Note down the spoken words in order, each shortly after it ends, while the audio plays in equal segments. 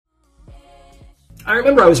I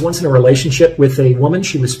remember I was once in a relationship with a woman.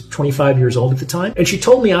 She was 25 years old at the time, and she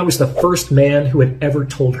told me I was the first man who had ever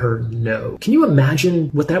told her no. Can you imagine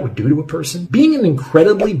what that would do to a person? Being an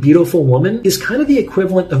incredibly beautiful woman is kind of the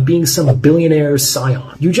equivalent of being some billionaire's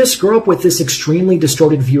scion. You just grow up with this extremely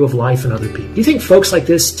distorted view of life and other people. Do you think folks like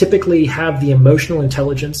this typically have the emotional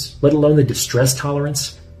intelligence, let alone the distress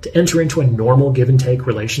tolerance, to enter into a normal give-and-take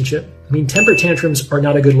relationship? I mean, temper tantrums are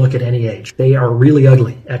not a good look at any age. They are really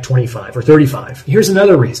ugly at 25 or 35. Here's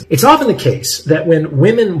another reason. It's often the case that when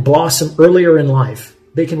women blossom earlier in life,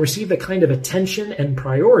 they can receive the kind of attention and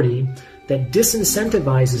priority that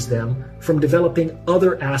disincentivizes them from developing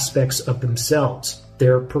other aspects of themselves.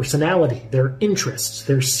 Their personality, their interests,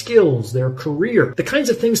 their skills, their career, the kinds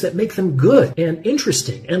of things that make them good and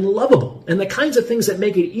interesting and lovable, and the kinds of things that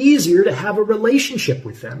make it easier to have a relationship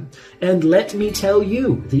with them. And let me tell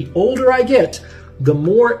you, the older I get, the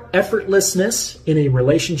more effortlessness in a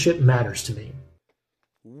relationship matters to me.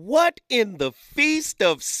 What in the feast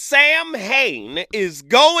of Samhain is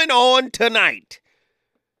going on tonight?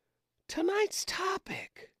 Tonight's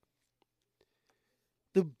topic: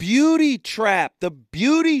 the beauty trap, the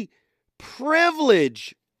beauty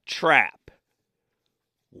privilege trap.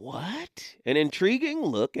 What? An intriguing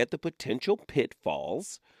look at the potential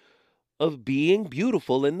pitfalls of being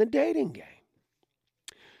beautiful in the dating game.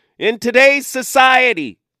 In today's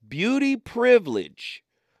society, beauty privilege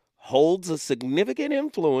holds a significant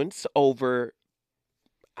influence over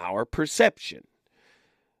our perception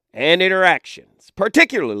and interactions,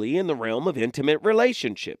 particularly in the realm of intimate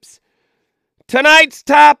relationships. Tonight's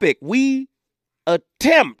topic, we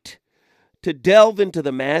attempt to delve into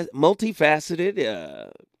the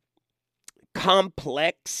multifaceted,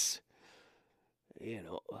 complex,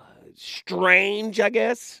 strange, I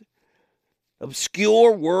guess,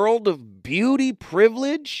 obscure world of beauty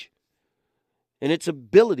privilege and its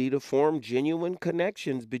ability to form genuine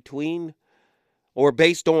connections between or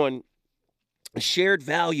based on shared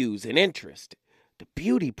values and interest. The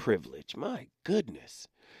beauty privilege, my goodness.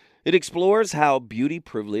 It explores how beauty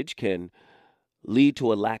privilege can lead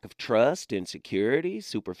to a lack of trust, insecurity,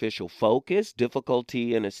 superficial focus,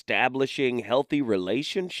 difficulty in establishing healthy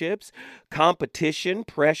relationships, competition,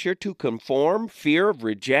 pressure to conform, fear of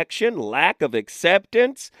rejection, lack of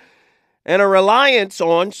acceptance, and a reliance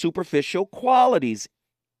on superficial qualities.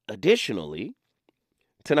 Additionally,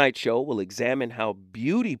 tonight's show will examine how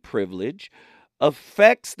beauty privilege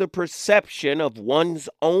affects the perception of one's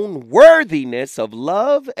own worthiness of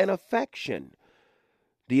love and affection,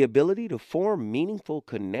 the ability to form meaningful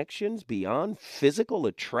connections beyond physical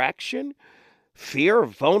attraction, fear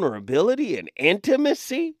of vulnerability and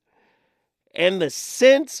intimacy, and the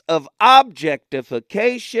sense of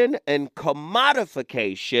objectification and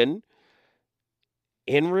commodification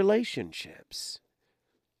in relationships.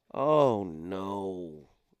 Oh no.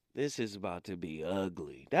 This is about to be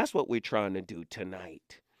ugly. That's what we're trying to do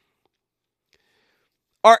tonight.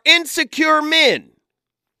 Are insecure men?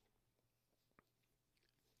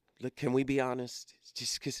 Look, can we be honest?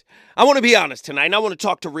 Just because I want to be honest tonight, and I want to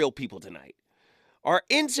talk to real people tonight. Are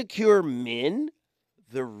insecure men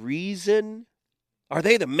the reason? Are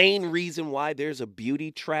they the main reason why there's a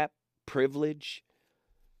beauty trap privilege?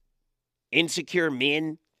 Insecure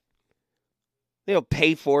men, they'll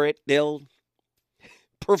pay for it. They'll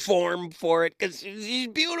perform for it because she's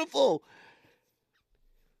beautiful.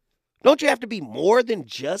 Don't you have to be more than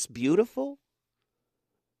just beautiful?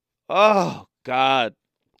 Oh, God.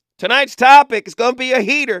 Tonight's topic is going to be a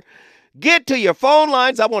heater. Get to your phone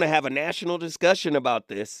lines. I want to have a national discussion about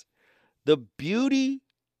this. The beauty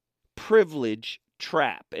privilege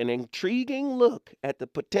trap, an intriguing look at the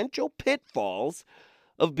potential pitfalls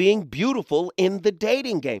of being beautiful in the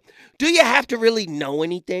dating game. Do you have to really know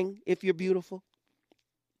anything if you're beautiful?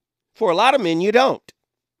 For a lot of men, you don't.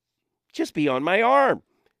 Just be on my arm.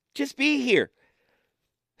 Just be here.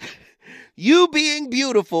 You being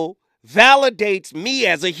beautiful validates me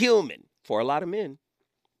as a human. For a lot of men.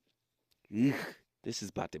 Ugh, this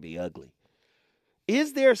is about to be ugly.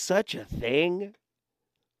 Is there such a thing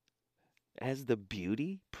as the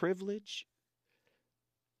beauty privilege?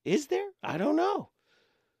 Is there? I don't know.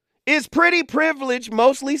 Is pretty privilege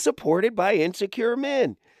mostly supported by insecure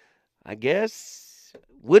men? I guess.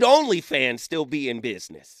 Would OnlyFans still be in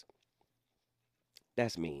business?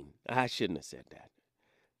 That's mean. I shouldn't have said that.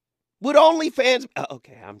 Would OnlyFans...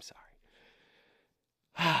 okay, I'm sorry.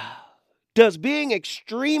 Does being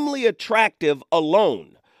extremely attractive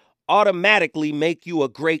alone automatically make you a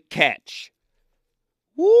great catch?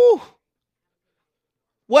 Woo!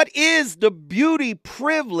 What is the beauty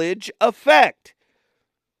privilege effect?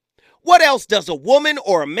 What else does a woman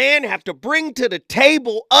or a man have to bring to the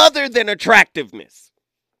table other than attractiveness?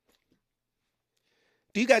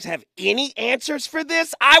 Do you guys have any answers for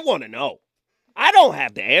this? I want to know. I don't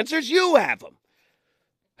have the answers. You have them.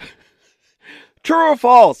 True or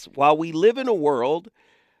false? While we live in a world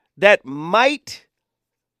that might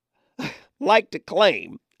like to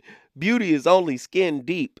claim beauty is only skin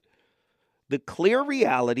deep, the clear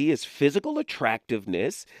reality is physical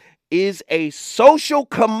attractiveness is a social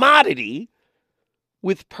commodity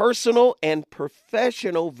with personal and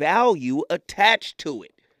professional value attached to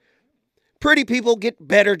it. Pretty people get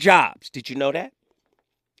better jobs. Did you know that?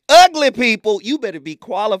 Ugly people, you better be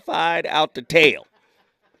qualified out the tail.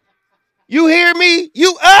 You hear me?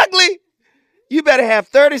 You ugly. You better have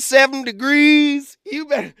 37 degrees. You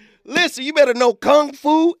better know Kung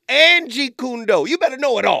Fu and Jeet Kune Do. You better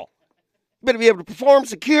know it all. You better be able to perform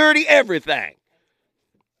security, everything.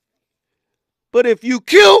 But if you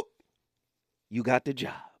cute, you got the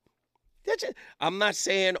job. I'm not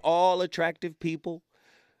saying all attractive people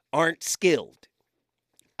aren't skilled.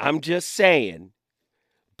 I'm just saying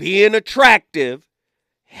being attractive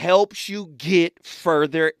helps you get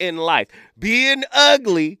further in life. Being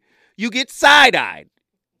ugly, you get side-eyed.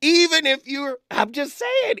 Even if you're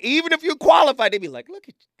qualified, they be like, look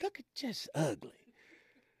at just ugly.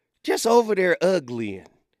 Just over there uglying.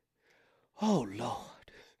 Oh, Lord.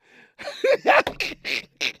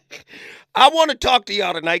 I want to talk to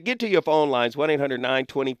y'all tonight. Get to your phone lines,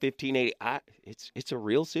 1-800-920-1580. It's a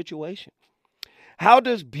real situation. How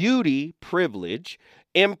does beauty privilege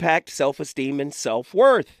impact self-esteem and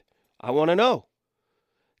self-worth? I want to know.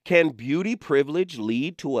 Can beauty privilege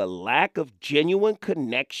lead to a lack of genuine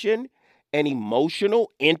connection and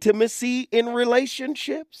emotional intimacy in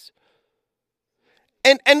relationships?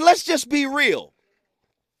 And let's just be real.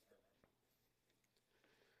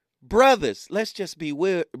 Brothers, let's just be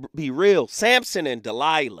real. Samson and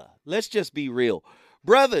Delilah, let's just be real.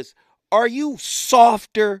 Brothers, are you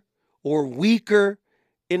softer or weaker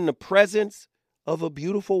in the presence of a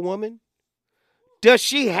beautiful woman? Does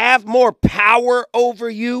she have more power over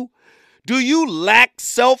you? Do you lack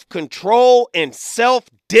self-control and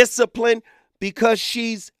self-discipline because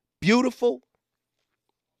she's beautiful?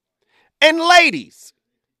 And ladies,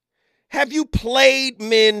 have you played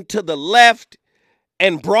men to the left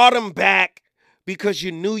and brought them back because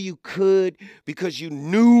you knew you could, because you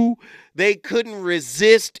knew they couldn't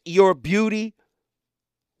resist your beauty?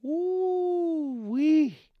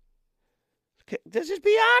 Ooh-wee. Let's just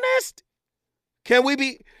be honest. Can we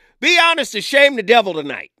be honest and shame the devil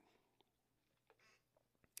tonight?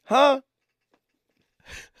 Huh?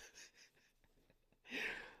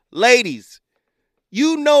 Ladies,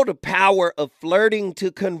 you know the power of flirting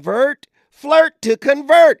to convert. Flirt to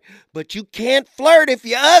convert. But you can't flirt if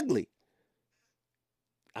you're ugly.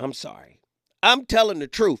 I'm sorry. I'm telling the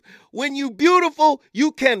truth. When you beautiful,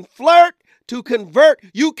 you can flirt to convert.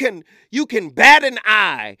 You can bat an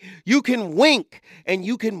eye. You can wink and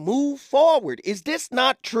you can move forward. Is this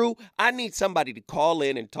not true? I need somebody to call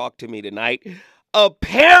in and talk to me tonight.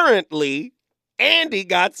 Apparently, Andy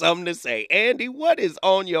got something to say. Andy, what is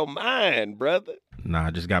on your mind, brother? Nah,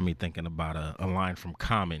 it just got me thinking about a line from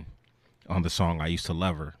Common on the song I Used to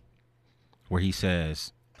Love Her, where he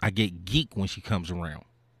says, I get geek when she comes around.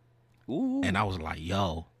 Ooh. And I was like,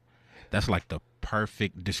 yo, that's like the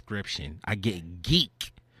perfect description. I get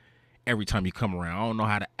geek every time you come around. I don't know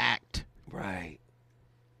how to act. Right.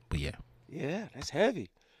 But yeah. Yeah, that's heavy.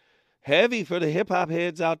 Heavy for the hip-hop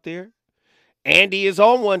heads out there. Andy is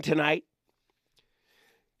on one tonight.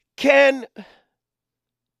 Can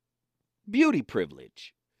beauty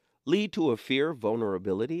privilege lead to a fear of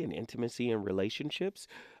vulnerability and intimacy in relationships?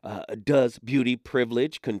 Does beauty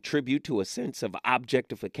privilege contribute to a sense of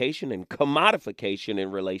objectification and commodification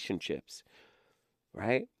in relationships?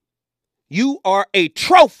 Right? You are a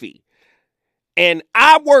trophy. And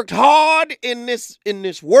I worked hard in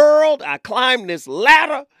this world. I climbed this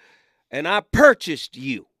ladder and I purchased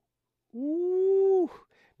you. Ooh.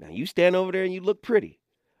 Now you stand over there and you look pretty.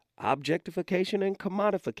 Objectification and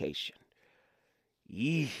commodification.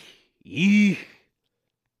 Yee.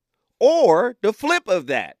 Or the flip of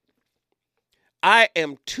that. I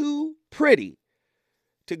am too pretty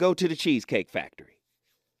to go to the Cheesecake Factory.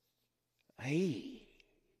 Hey.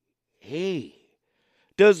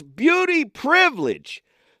 Does beauty privilege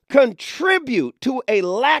contribute to a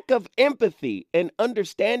lack of empathy and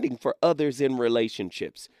understanding for others in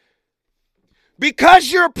relationships?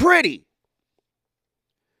 Because you're pretty,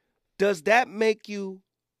 does that make you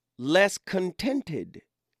less contented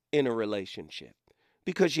in a relationship?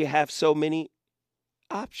 Because you have so many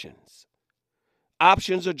options.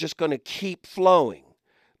 Options are just going to keep flowing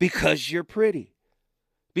because you're pretty,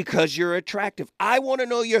 because you're attractive. I want to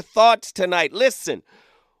know your thoughts tonight. Listen,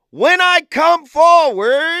 when I come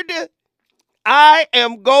forward, I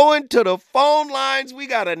am going to the phone lines. We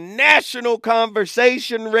got a national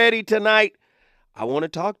conversation ready tonight. I want to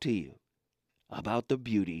talk to you about the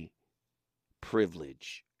beauty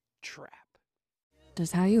privilege trap.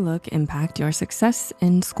 Does how you look impact your success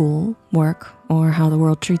in school, work, or how the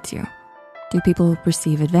world treats you? Do people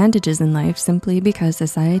perceive advantages in life simply because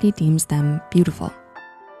society deems them beautiful?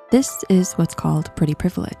 This is what's called pretty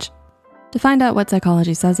privilege. To find out what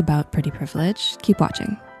psychology says about pretty privilege, keep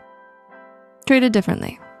watching. Treated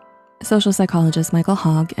differently. Social psychologists Michael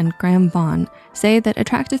Hogg and Graham Vaughan say that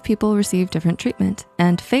attractive people receive different treatment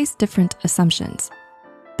and face different assumptions.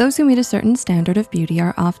 Those who meet a certain standard of beauty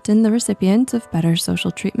are often the recipients of better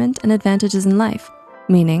social treatment and advantages in life,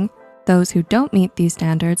 meaning those who don't meet these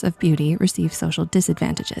standards of beauty receive social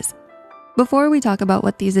disadvantages. Before we talk about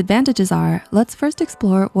what these advantages are, let's first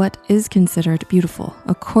explore what is considered beautiful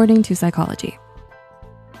according to psychology.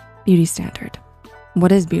 Beauty standard.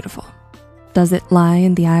 What is beautiful? Does it lie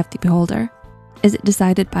in the eye of the beholder? Is it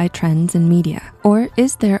decided by trends and media? Or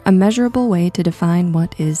is there a measurable way to define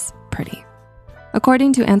what is pretty?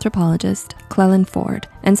 According to anthropologist Clellan Ford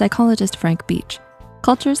and psychologist Frank Beach,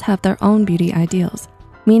 cultures have their own beauty ideals,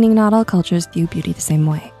 meaning not all cultures view beauty the same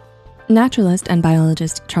way. Naturalist and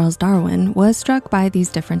biologist Charles Darwin was struck by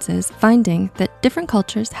these differences, finding that different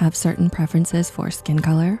cultures have certain preferences for skin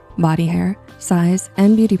color, body hair, size,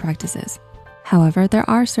 and beauty practices. However, there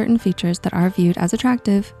are certain features that are viewed as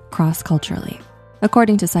attractive cross-culturally.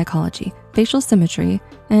 According to psychology, facial symmetry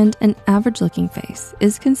and an average-looking face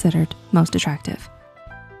is considered most attractive.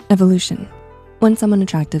 Evolution. When someone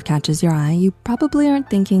attractive catches your eye, you probably aren't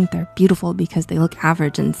thinking they're beautiful because they look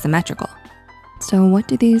average and symmetrical. So what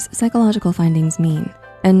do these psychological findings mean,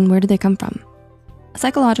 and where do they come from?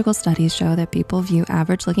 Psychological studies show that people view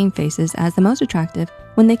average-looking faces as the most attractive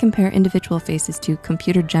when they compare individual faces to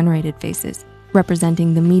computer-generated faces,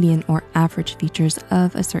 representing the median or average features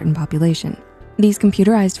of a certain population. These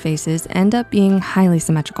computerized faces end up being highly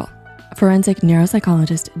symmetrical. Forensic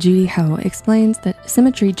neuropsychologist Judy Ho explains that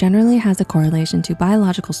symmetry generally has a correlation to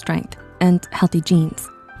biological strength and healthy genes.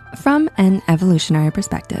 From an evolutionary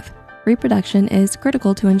perspective, reproduction is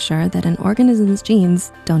critical to ensure that an organism's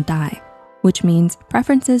genes don't die, which means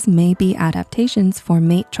preferences may be adaptations for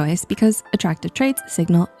mate choice because attractive traits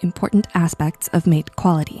signal important aspects of mate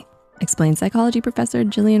quality, explains psychology professor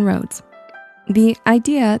Gillian Rhodes. The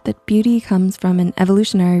idea that beauty comes from an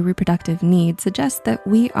evolutionary reproductive need suggests that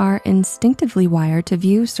we are instinctively wired to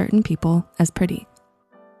view certain people as pretty.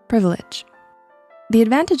 Privilege. The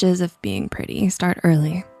advantages of being pretty start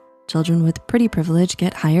early. Children with pretty privilege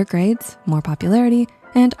get higher grades, more popularity,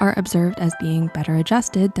 and are observed as being better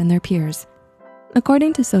adjusted than their peers.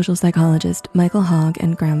 According to social psychologist Michael Hogg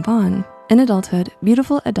and Graham Vaughan, in adulthood,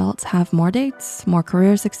 beautiful adults have more dates, more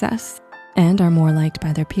career success, and are more liked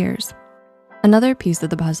by their peers. Another piece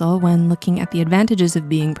of the puzzle when looking at the advantages of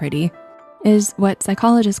being pretty is what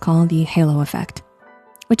psychologists call the halo effect,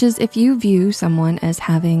 which is if you view someone as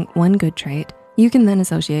having one good trait, you can then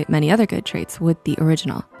associate many other good traits with the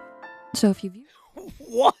original. So if you view...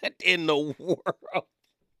 What in the world?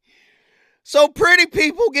 So pretty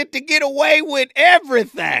people get to get away with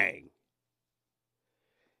everything.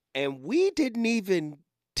 And we didn't even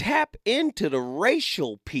tap into the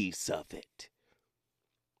racial piece of it.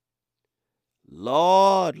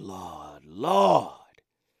 Lord, Lord, Lord.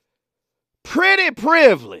 Pretty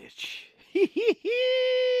privilege.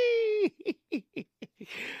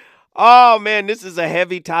 Oh, man, this is a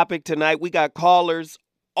heavy topic tonight. We got callers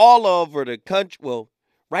all over the country. Well,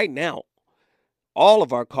 right now, all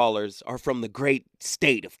of our callers are from the great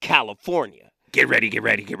state of California. Get ready, get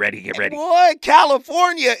ready, get ready, get ready. Boy,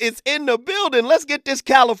 California is in the building. Let's get this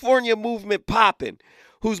California movement popping.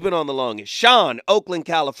 Who's been on the longest? Sean, Oakland,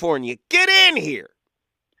 California. Get in here.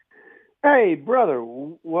 Hey, brother.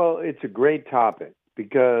 Well, it's a great topic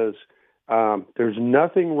because there's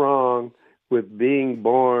nothing wrong with being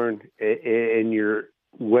born in your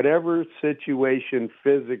whatever situation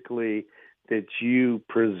physically that you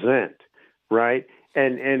present, right?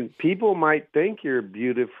 And people might think you're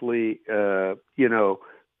beautifully,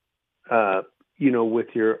 with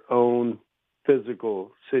your own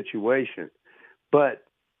physical situation, but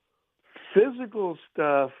physical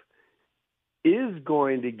stuff is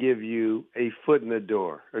going to give you a foot in the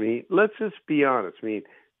door. I mean, let's just be honest. I mean,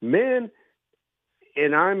 men,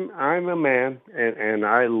 and I'm a man, and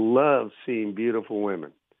I love seeing beautiful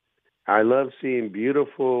women. I love seeing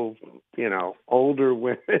beautiful, older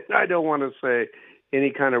women. I don't want to say,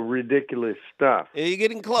 any kind of ridiculous stuff. You're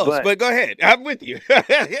getting close, but go ahead. I'm with you.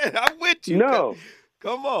 I'm with you. No.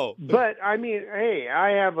 Come on. But, I mean, hey, I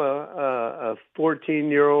have a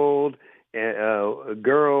 14-year-old, a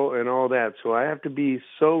girl and all that, so I have to be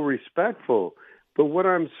so respectful. But what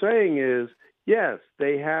I'm saying is, yes,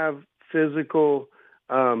 they have physical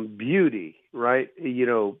beauty, right?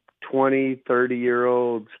 20,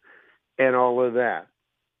 30-year-olds and all of that.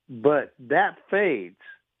 But that fades,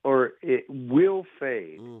 or it will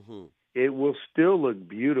fade. Mm-hmm. It will still look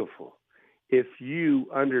beautiful if you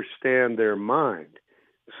understand their mind.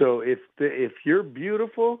 So if you're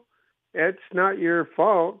beautiful, it's not your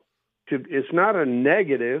fault. It's not a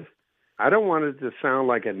negative. I don't want it to sound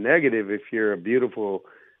like a negative if you're a beautiful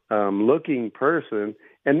looking person.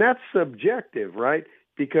 And that's subjective, right?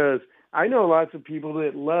 Because I know lots of people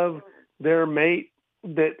that love their mate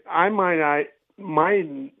that I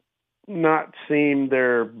might not seem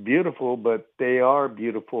they're beautiful, but they are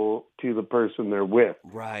beautiful to the person they're with.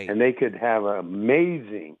 Right. And they could have an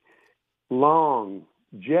amazing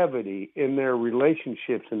longevity in their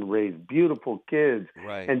relationships and raise beautiful kids,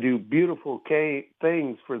 right, and do beautiful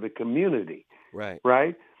things for the community. Right.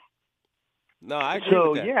 Right? No, I agree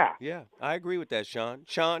with that. Yeah. Yeah, I agree with that, Sean.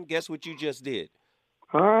 Sean, guess what you just did?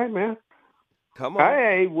 All right, man. Come on.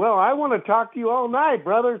 Hey, well, I want to talk to you all night,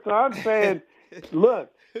 brother. So I'm saying, look,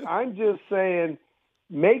 I'm just saying,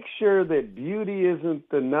 make sure that beauty isn't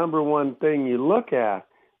the number one thing you look at,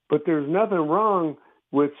 but there's nothing wrong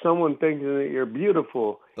with someone thinking that you're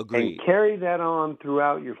beautiful. Agreed. And carry that on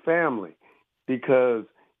throughout your family, because,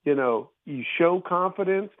 you show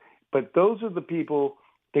confidence, but those are the people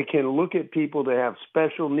that can look at people that have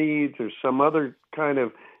special needs or some other kind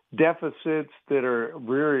of deficits that are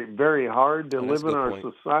very, very hard to live in our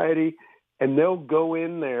society, and they'll go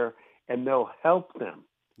in there and they'll help them.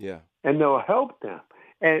 Yeah. And they'll help them.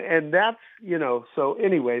 And that's, so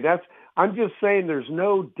anyway, I'm just saying there's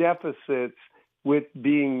no deficits with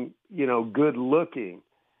being, good looking,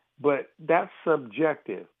 but that's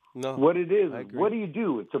subjective. No. What it is, what do you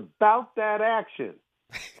do? It's about that action.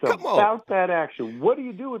 It's about that action. What do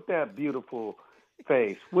you do with that beautiful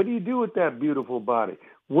face? What do you do with that beautiful body?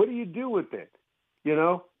 What do you do with it?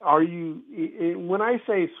 Are you, when I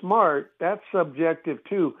say smart, that's subjective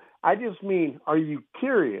too. I just mean, are you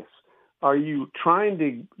curious? Are you trying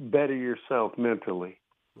to better yourself mentally?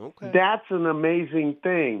 Okay. That's an amazing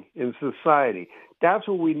thing in society. That's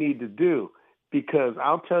what we need to do, because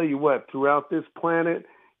I'll tell you what, throughout this planet,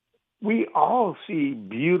 we all see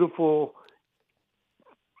beautiful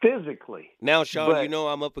physically. Now, Sean,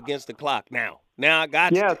 I'm up against the clock now. Now I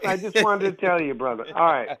got you. Yes, I just wanted to tell you, brother. All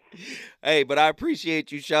right. Hey, but I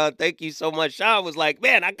appreciate you, Sean. Thank you so much. Sean was like,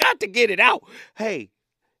 man, I got to get it out. Hey,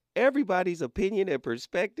 everybody's opinion and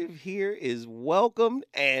perspective here is welcome,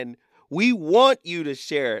 and we want you to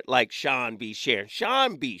share it like Sean be sharing.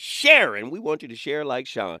 Sean be sharing. We want you to share like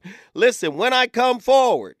Sean. Listen, when I come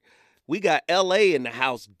forward, we got L.A. in the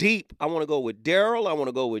house deep. I want to go with Daryl. I want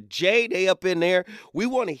to go with Jay. They up in there. We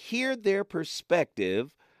want to hear their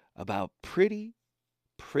perspective about pretty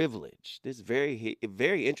privilege. This is very,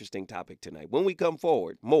 very interesting topic tonight. When we come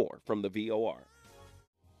forward, more from the VOR.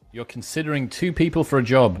 You're considering two people for a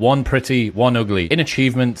job, one pretty, one ugly. In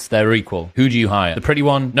achievements, they're equal. Who do you hire? The pretty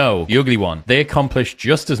one? No, the ugly one. They accomplish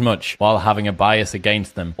just as much while having a bias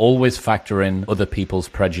against them. Always factor in other people's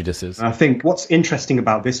prejudices. I think what's interesting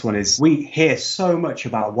about this one is we hear so much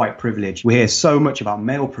about white privilege. We hear so much about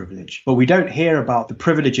male privilege, but we don't hear about the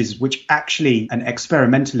privileges which actually and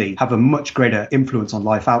experimentally have a much greater influence on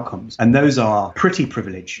life outcomes. And those are pretty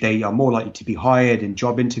privilege. They are more likely to be hired in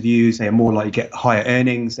job interviews. They are more likely to get higher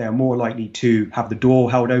earnings. They are more likely to have the door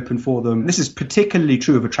held open for them. This is particularly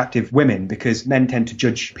true of attractive women, because men tend to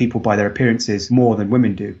judge people by their appearances more than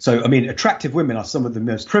women do. So, attractive women are some of the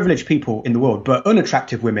most privileged people in the world, but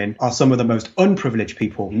unattractive women are some of the most unprivileged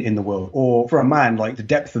people in the world. Or for a man, like the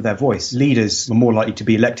depth of their voice. Leaders are more likely to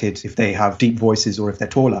be elected if they have deep voices or if they're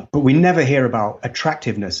taller. But we never hear about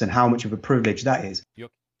attractiveness and how much of a privilege that is.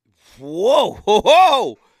 Whoa, whoa,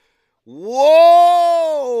 whoa.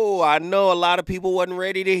 Whoa! I know a lot of people wasn't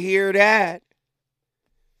ready to hear that.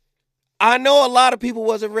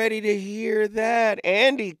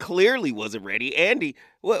 Andy clearly wasn't ready. Andy,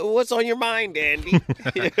 what's on your mind, Andy?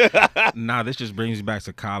 Nah, this just brings me back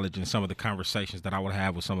to college and some of the conversations that I would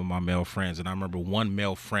have with some of my male friends. And I remember one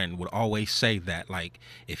male friend would always say that, like,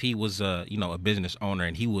 if he was a business owner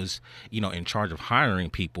and he was, in charge of hiring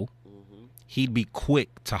people, he'd be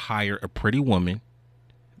quick to hire a pretty woman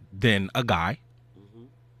than a guy.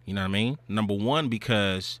 You know what I mean? Number one,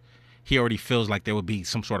 because he already feels like there would be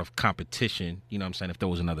some sort of competition, if there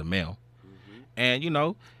was another male. And,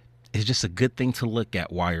 it's just a good thing to look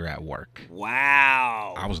at while you're at work.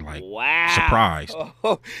 Wow. I was like, wow. surprised,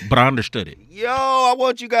 but I understood it. Yo, I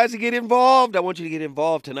want you guys to get involved. I want you to get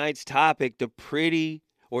involved. Tonight's topic, the pretty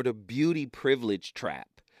or the beauty privilege trap.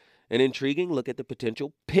 An intriguing look at the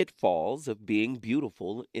potential pitfalls of being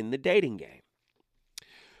beautiful in the dating game.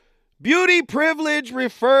 Beauty privilege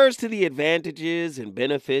refers to the advantages and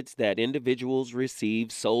benefits that individuals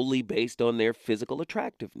receive solely based on their physical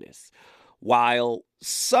attractiveness. While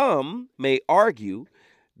some may argue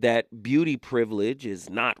that beauty privilege is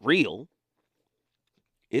not real,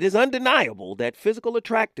 it is undeniable that physical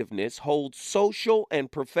attractiveness holds social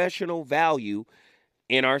and professional value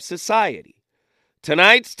in our society.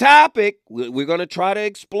 Tonight's topic, we're going to try to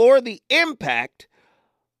explore the impact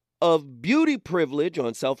of beauty privilege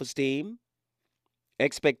on self-esteem,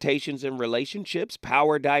 expectations in relationships,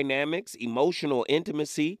 power dynamics, emotional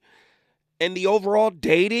intimacy, and the overall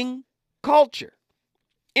dating culture.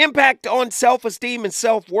 Impact on self-esteem and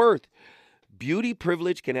self-worth. Beauty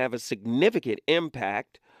privilege can have a significant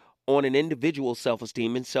impact on an individual's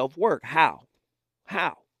self-esteem and self-worth. How?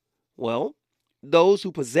 Well, those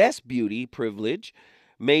who possess beauty privilege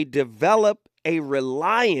may develop a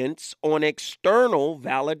reliance on external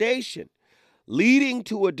validation, leading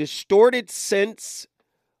to a distorted sense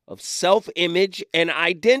of self-image and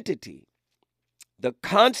identity. The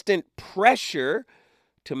constant pressure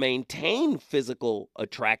to maintain physical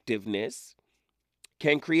attractiveness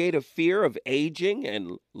can create a fear of aging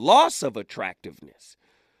and loss of attractiveness,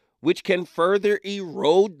 which can further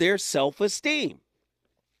erode their self-esteem.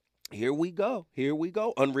 Here we go.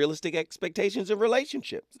 Unrealistic expectations in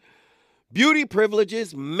relationships. Beauty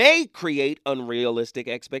privileges may create unrealistic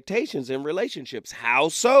expectations in relationships. How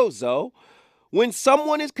so, Zoe? When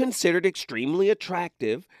someone is considered extremely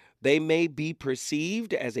attractive, they may be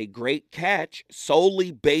perceived as a great catch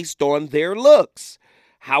solely based on their looks.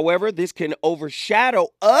 However, this can overshadow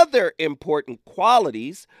other important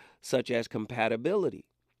qualities such as compatibility,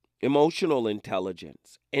 emotional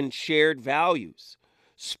intelligence, and shared values,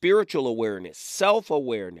 spiritual awareness,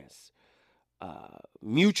 self-awareness,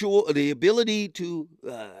 the ability to,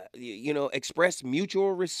 express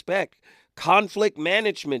mutual respect, conflict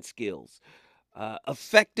management skills,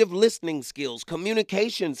 effective listening skills,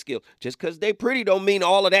 communication skills. Just because they're pretty don't mean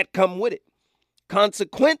all of that come with it.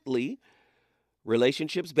 Consequently,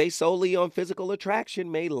 relationships based solely on physical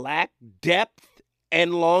attraction may lack depth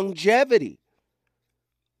and longevity.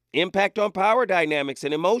 Impact on power dynamics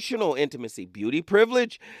and emotional intimacy. Beauty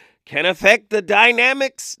privilege can affect the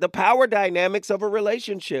power dynamics of a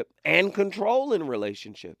relationship and control in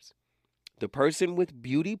relationships. The person with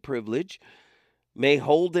beauty privilege may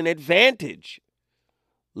hold an advantage,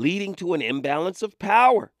 leading to an imbalance of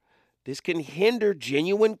power. This can hinder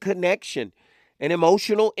genuine connection and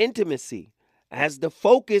emotional intimacy, as the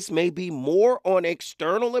focus may be more on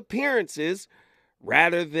external appearances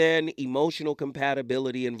rather than emotional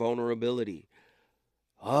compatibility and vulnerability.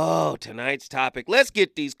 Oh, tonight's topic. Let's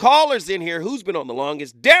get these callers in here. Who's been on the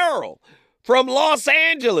longest? Daryl from Los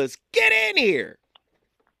Angeles. Get in here.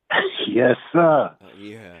 Yes, sir.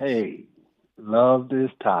 Yeah. Hey, love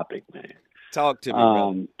this topic, man. Talk to me,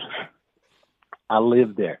 brother. I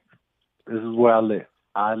live there. This is where I live.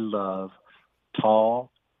 I love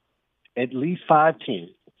tall, at least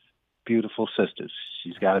 5'10", beautiful sisters.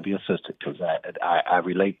 She's got to be a sister because I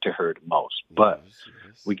relate to her the most. But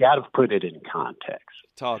we got to put it in context.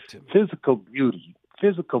 Talk to me.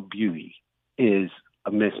 Physical beauty is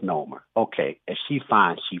a misnomer. Okay, if she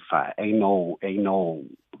fine, she fine. Ain't no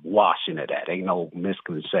washing of that. Ain't no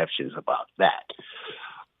misconceptions about that.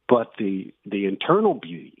 But the internal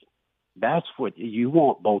beauty, that's what you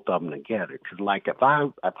want, both of them together. Because like if I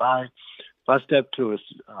step to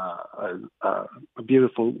a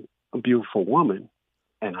beautiful woman,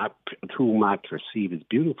 and whom I perceive as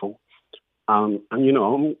beautiful, I'm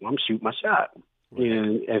shooting my shot. Right.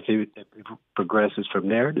 And if it progresses from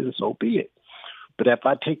there, then so be it. But if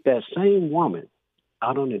I take that same woman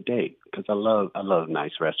out on a date, because I love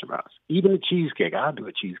nice restaurants, even a cheesecake. I'll do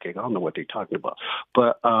a cheesecake. I don't know what they're talking about,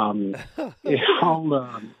 but I'll take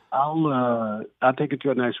her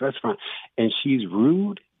to a nice restaurant, and she's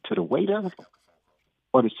rude to the waiter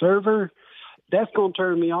or the server. That's gonna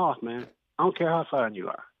turn me off, man. I don't care how fine you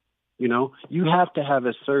are. You know, you have to have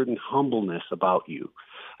a certain humbleness about you.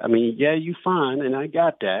 I mean, yeah, you fine, and I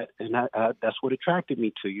got that, and that's what attracted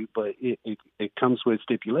me to you. But it comes with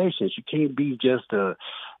stipulations. You can't be just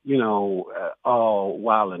all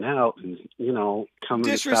wilding out and coming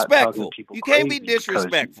disrespectful. To people you can't be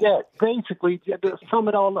disrespectful. Basically, to sum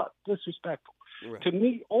it all up, disrespectful. Right. to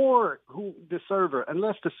me, or who the server,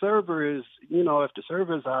 unless the server is, if the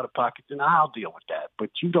server is out of pocket, then I'll deal with that. But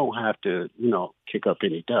you don't have to, kick up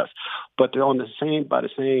any dust. But they're on the same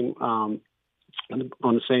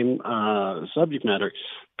subject matter,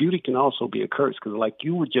 beauty can also be a curse, because like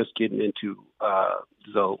you were just getting into,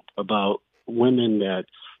 Zoe, about women that,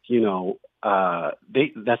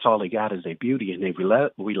 that's all they got is their beauty, and they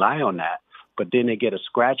rely on that. But then they get a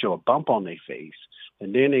scratch or a bump on their face,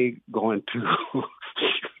 and then they go into,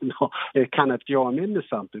 it kind of throw them into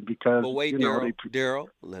something because. But wait, Daryl,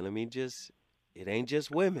 let me it ain't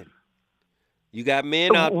just women. You got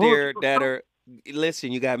men out there that are,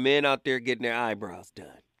 listen, you got men out there getting their eyebrows done.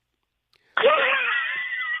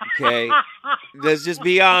 Okay? Let's just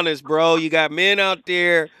be honest, bro. You got men out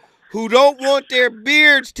there who don't want their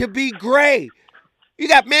beards to be gray. You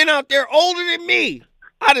got men out there older than me.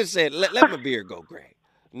 I just said, let my beard go gray.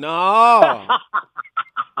 No.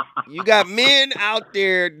 You got men out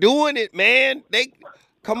there doing it, man.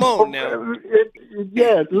 Come on now.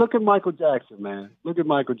 Yeah, look at Michael Jackson, man. Look at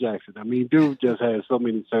Michael Jackson. I mean, dude just had so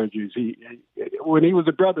many surgeries. When he was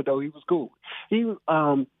a brother, though, he was cool.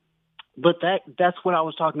 But that's what I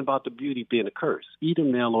was talking about, the beauty being a curse, either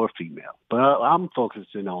male or female. But I'm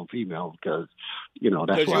focusing on female because,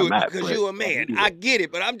 that's where I'm at. Because you're a man. I get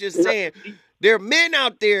it, but I'm just saying there are men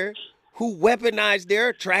out there who weaponize their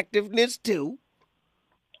attractiveness too.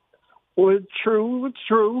 Well, true.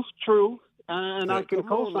 And I can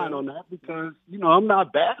co-sign on that because, I'm not a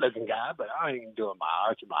bad-looking guy, but I ain't doing my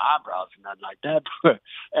arch and my eyebrows or nothing like that.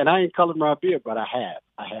 And I ain't colored my beard, but I have.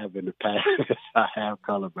 I have in the past. I have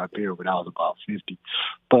colored my beard when I was about 50.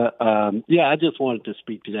 But, I just wanted to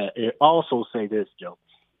speak to that. And also say this, Joe.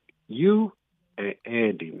 You and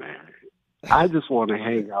Andy, man, I just want to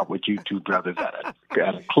hang out with you two brothers at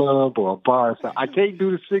a club or a bar. So I can't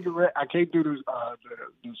do the cigarette. I can't do the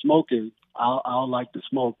smoking. I don't like to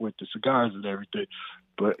smoke with the cigars and everything.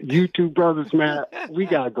 But you two brothers, man, we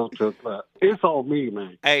got to go to a club. It's on me,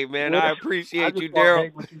 man. Hey, man, I appreciate you, Daryl. Daryl.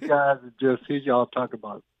 Hang with you guys and just hear y'all talk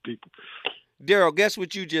about people. Daryl, guess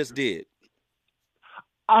what you just did?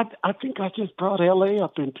 I think I just brought L.A.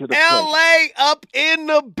 up into the L.A. up in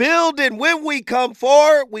the building. When we come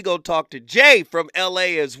forward, we going to talk to Jay from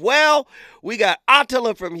L.A. as well. We got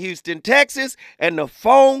Attila from Houston, Texas, and the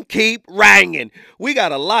phone keep ringing. We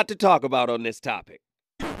got a lot to talk about on this topic.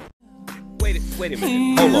 Wait a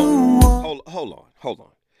minute. Hold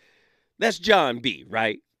on. That's John B.,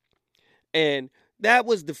 right? And that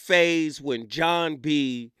was the phase when John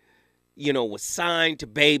B., was signed to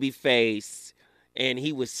Babyface. And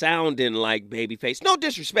he was sounding like Babyface. No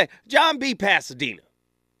disrespect. John B. Pasadena.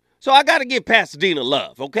 So I got to give Pasadena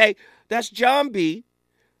love, okay? That's John B.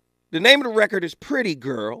 The name of the record is Pretty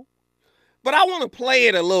Girl. But I want to play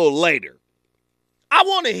it a little later. I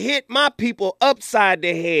want to hit my people upside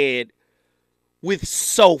the head with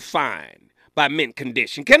So Fine by Mint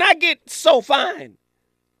Condition. Can I get So Fine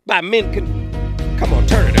by Mint Condition? Come on,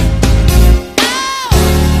 turn it up.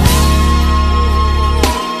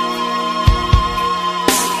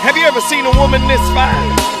 Have you ever seen a woman this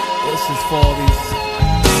fine? This is for all these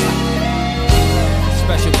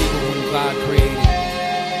special people whom God created,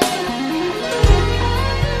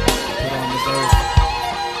 put on this earth.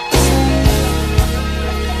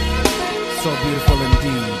 So beautiful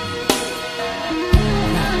indeed.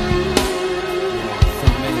 So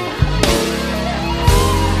many.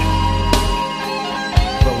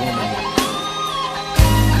 The woman.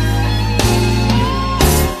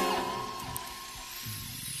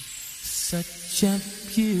 Such a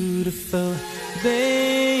beautiful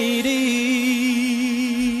lady,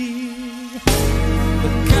 the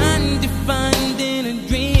kind you find in a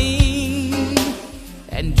dream,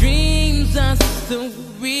 and dreams are so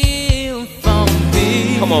real for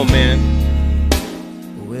me. Come on, man.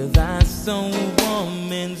 With eyes so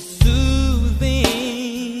warm and soothing,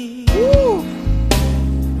 woo.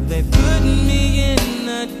 They put me in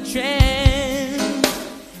a trance,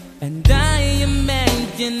 and I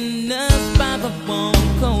imagine us by the warm,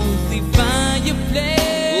 cozy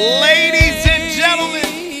fireplace. Ladies and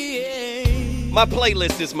gentlemen, my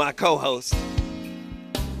playlist is my co-host.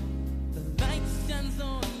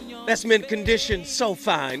 That's Mint Condition, So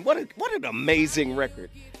Fine. What an amazing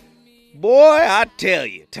record. Boy, I tell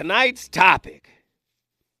you, tonight's topic,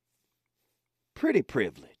 pretty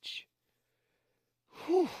privilege.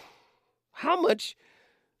 Whew. How much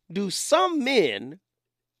do some men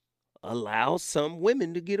allow some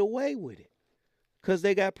women to get away with it? Because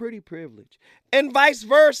they got pretty privilege. And vice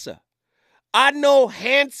versa. I know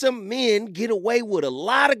handsome men get away with a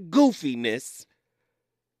lot of goofiness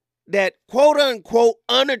that quote-unquote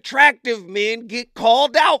unattractive men get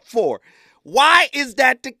called out for. Why is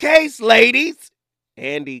that the case, ladies?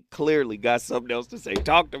 Andy clearly got something else to say.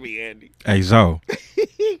 Talk to me, Andy. Hey, Zoe.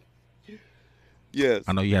 Yes.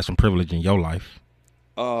 I know you had some privilege in your life.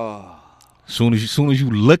 Oh. Soon as you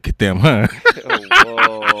look at them, huh?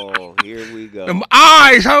 Whoa, here we go. Them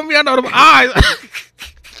eyes, homie. I know them eyes.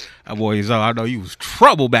 That boy Zoe, I know you was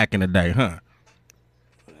trouble back in the day, huh?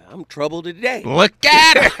 I'm troubled today. Look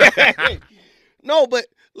at it. No, but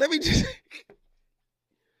let me just...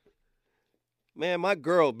 Man, my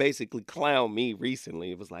girl basically clowned me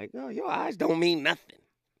recently. It was like, oh, your eyes don't mean nothing.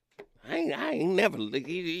 I ain't never...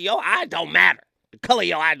 Your eyes don't matter. The color of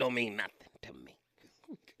your eye don't mean nothing to me.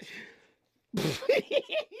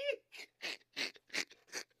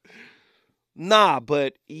 Nah,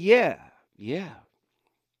 but yeah.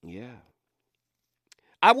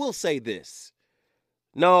 I will say this.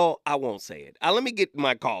 No, I won't say it. Let me get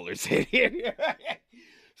my callers in here.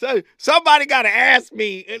 So somebody got to ask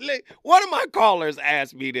me. One of my callers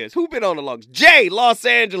asked me this. Who been on the longest? Jay, Los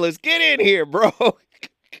Angeles, get in here, bro.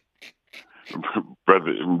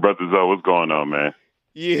 Brother Zoe, what's going on, man?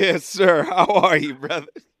 Yes, sir. How are you, brother?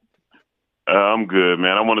 I'm good,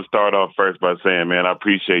 man. I want to start off first by saying, man, I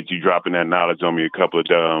appreciate you dropping that knowledge on me a couple of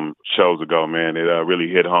shows ago, man. It really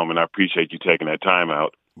hit home, and I appreciate you taking that time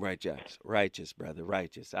out. Righteous, brother,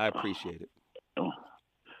 righteous. I appreciate it.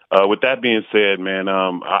 With that being said, man,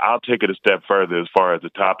 I'll take it a step further as far as the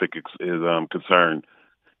topic is concerned.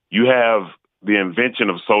 You have the invention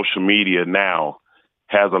of social media now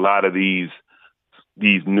has a lot of these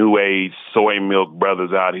new age soy milk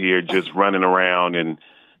brothers out here just running around, and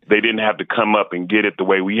they didn't have to come up and get it the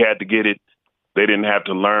way we had to get it. They didn't have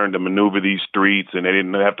to learn to maneuver these streets, and they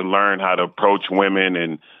didn't have to learn how to approach women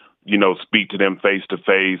and, speak to them face to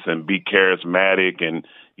face and be charismatic. And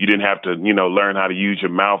you didn't have to, learn how to use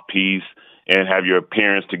your mouthpiece and have your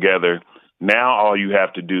appearance together. Now all you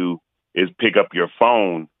have to do is pick up your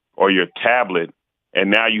phone or your tablet, and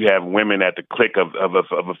now you have women at the click of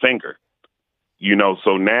a finger.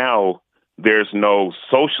 So now there's no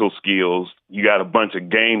social skills. You got a bunch of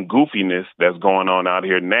game goofiness that's going on out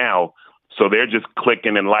here now. So they're just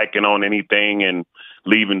clicking and liking on anything and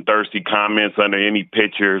leaving thirsty comments under any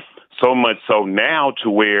picture. So much so now to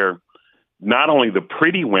where not only the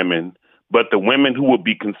pretty women, but the women who would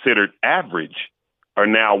be considered average are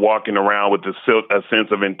now walking around with a sense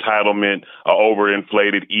of entitlement, an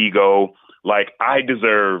overinflated ego, like I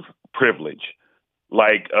deserve privilege.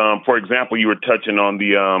 Like, for example, you were touching on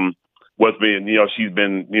the what's been, she's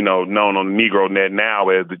been, known on the Negro Net now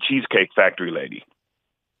as the Cheesecake Factory lady.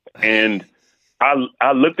 And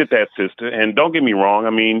I looked at that sister, and don't get me wrong, I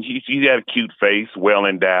mean, she had a cute face, well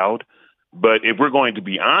endowed. But if we're going to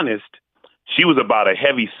be honest, she was about a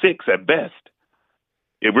heavy 6 at best,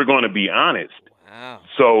 if we're going to be honest. Wow.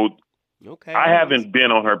 So okay, I haven't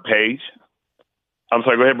been on her page. I'm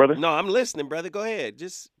sorry, go ahead, brother. No, I'm listening, brother. Go ahead.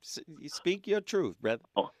 Just speak your truth, brother.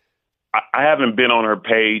 I haven't been on her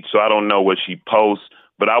page, so I don't know what she posts,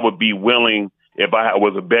 but I would be willing, if I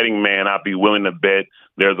was a betting man, I'd be willing to bet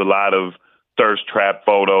there's a lot of thirst trap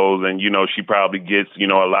photos, and, she probably gets, a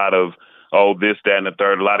lot of, this, that, and the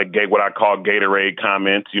third, a lot of what I call Gatorade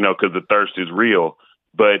comments, because the thirst is real.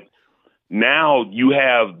 But now you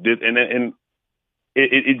have this, and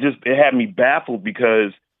it had me baffled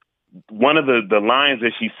because one of the lines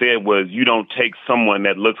that she said was, you don't take someone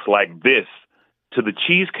that looks like this to the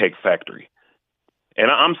Cheesecake Factory.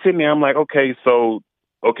 And I'm sitting there, I'm like, okay, so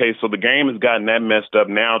the game has gotten that messed up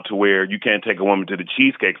now to where you can't take a woman to the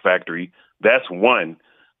Cheesecake Factory. That's one.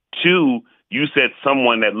 Two, you said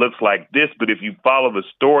someone that looks like this, but if you follow the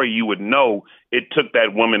story, you would know it took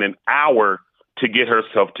that woman an hour to get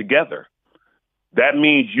herself together. That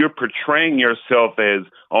means you're portraying yourself as,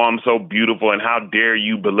 oh, I'm so beautiful, and how dare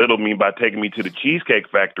you belittle me by taking me to the Cheesecake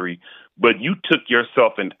Factory. But you took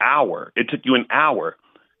yourself an hour. It took you an hour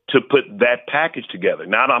to put that package together.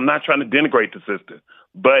 Now, I'm not trying to denigrate the sister,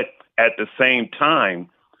 but at the same time,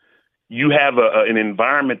 you have an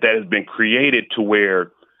environment that has been created to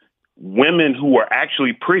where women who are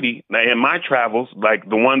actually pretty, now in my travels, like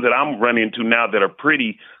the ones that I'm running into now that are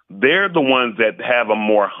pretty, they're the ones that have a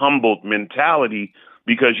more humbled mentality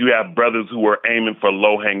because you have brothers who are aiming for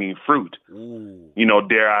low-hanging fruit,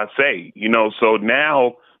 dare I say. So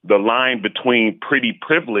now the line between pretty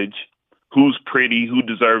privilege, who's pretty, who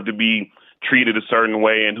deserves to be treated a certain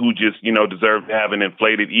way, and who just, deserve to have an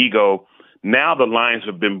inflated ego, now the lines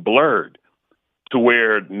have been blurred to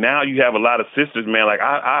where now you have a lot of sisters, man. Like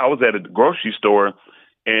I was at a grocery store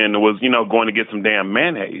and was, going to get some damn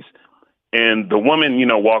mayonnaise. And the woman,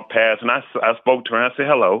 walked past, and I spoke to her, and I said,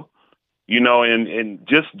 hello, and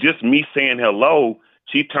just me saying hello,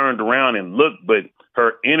 she turned around and looked, but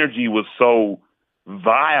her energy was so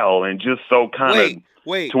vile and just so kind of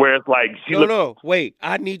Wait. to where it's like Wait.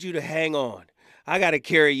 I need you to hang on. I got to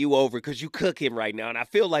carry you over because you cooking right now, and I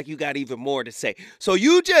feel like you got even more to say. So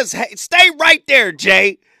you just stay right there,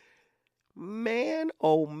 Jay. Man,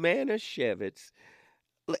 oh Manischewitz.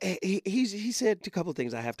 He said a couple of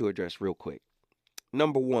things I have to address real quick.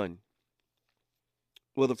 Number one,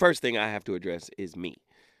 well, the first thing I have to address is me.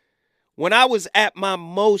 When I was at my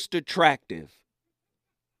most attractive,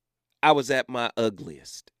 I was at my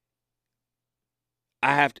ugliest.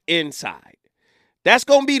 I have to inside. That's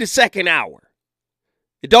going to be the second hour.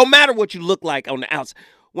 It don't matter what you look like on the outside.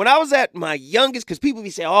 When I was at my youngest, because people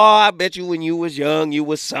be saying, oh, I bet you when you was young, you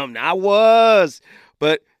was something. I was.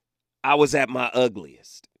 But I was at my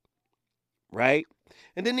ugliest. Right?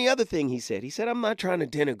 And then the other thing he said, I'm not trying to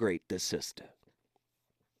denigrate this sister.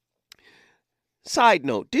 Side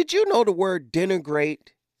note, did you know the word denigrate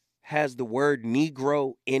has the word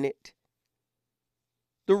Negro in it?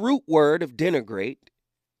 The root word of denigrate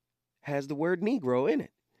has the word Negro in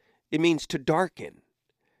it. It means to darken.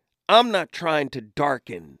 I'm not trying to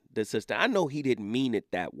darken the sister. I know he didn't mean it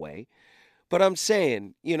that way. But I'm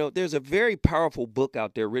saying, there's a very powerful book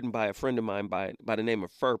out there written by a friend of mine by the name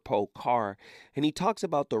of Furpo Carr. And he talks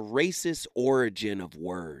about the racist origin of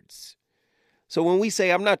words. So when we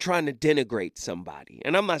say I'm not trying to denigrate somebody,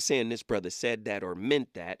 and I'm not saying this brother said that or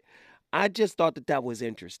meant that, I just thought that was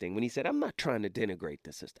interesting when he said, I'm not trying to denigrate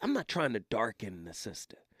the sister. I'm not trying to darken the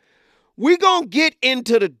sister. We're going to get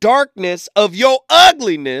into the darkness of your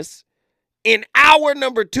ugliness in hour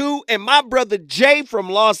number 2, and my brother Jay from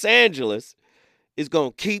Los Angeles is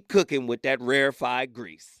going to keep cooking with that rarefied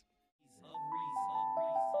grease.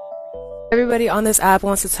 Everybody on this app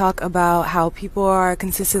wants to talk about how people are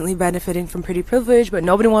consistently benefiting from pretty privilege, but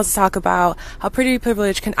nobody wants to talk about how pretty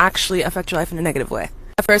privilege can actually affect your life in a negative way.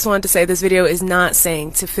 I first wanted to say this video is not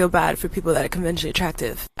saying to feel bad for people that are conventionally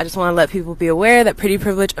attractive. I just want to let people be aware that pretty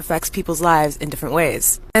privilege affects people's lives in different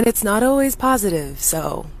ways. And it's not always positive,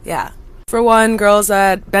 so yeah. For one, girls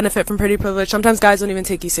that benefit from pretty privilege, sometimes guys don't even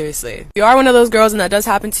take you seriously. If you are one of those girls and that does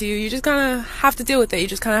happen to you, you just kind of have to deal with it. You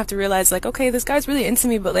just kind of have to realize, like, okay, this guy's really into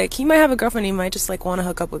me, but, like, he might have a girlfriend, he might just, like, want to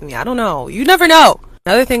hook up with me. I don't know. You never know.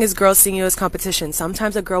 Another thing is girls seeing you as competition.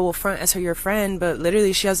 Sometimes a girl will front as her your friend, but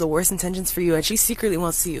literally she has the worst intentions for you, and she secretly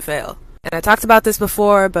wants to see you fail. And I talked about this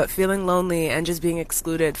before, but feeling lonely and just being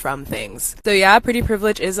excluded from things. So yeah, pretty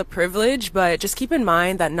privilege is a privilege, but just keep in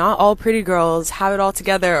mind that not all pretty girls have it all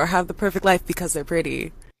together or have the perfect life because they're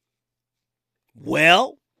pretty.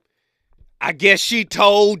 Well, I guess she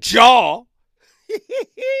told y'all.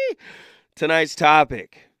 Tonight's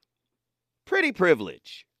topic, pretty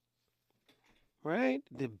privilege. Right?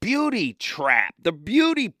 The beauty trap, the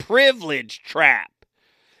beauty privilege trap.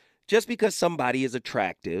 Just because somebody is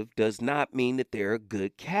attractive does not mean that they're a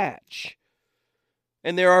good catch.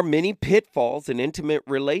 And there are many pitfalls in intimate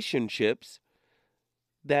relationships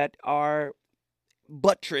that are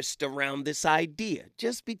buttressed around this idea.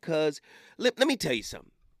 Just because, let me tell you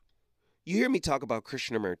something. You hear me talk about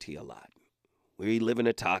Krishnamurti a lot. We live in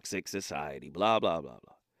a toxic society, blah, blah, blah,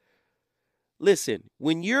 blah. Listen,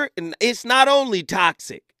 it's not only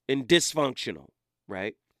toxic and dysfunctional,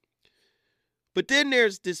 right? But then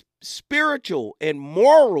there's this spiritual and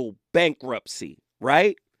moral bankruptcy,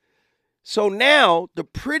 right? So now the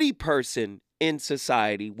pretty person in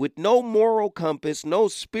society with no moral compass, no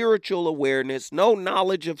spiritual awareness, no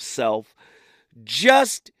knowledge of self,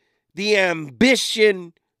 just the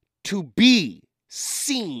ambition to be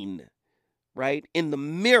seen, right, in the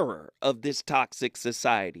mirror of this toxic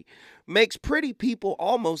society makes pretty people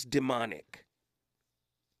almost demonic.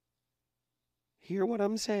 Hear what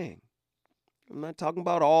I'm saying? I'm not talking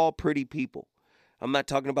about all pretty people. I'm not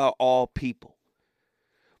talking about all people.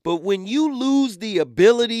 But when you lose the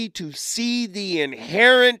ability to see the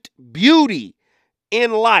inherent beauty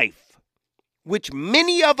in life, which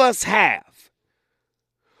many of us have,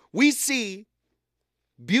 we see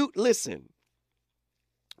beauty. Listen,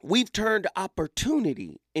 we've turned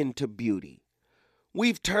opportunity into beauty.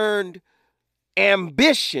 We've turned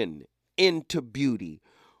ambition into beauty.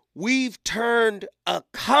 We've turned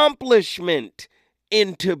accomplishment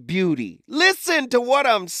into beauty. Listen to what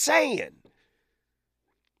I'm saying,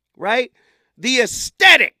 right? The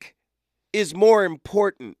aesthetic is more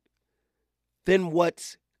important than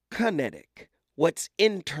what's kinetic, what's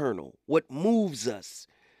internal, what moves us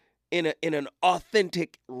in an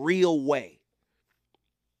authentic, real way.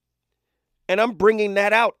 And I'm bringing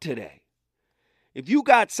that out today. If you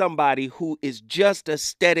got somebody who is just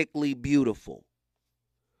aesthetically beautiful,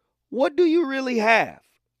 what do you really have?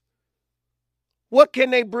 What can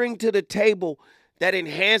they bring to the table that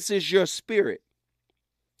enhances your spirit?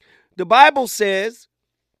 The Bible says,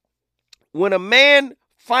 when a man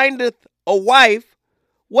findeth a wife,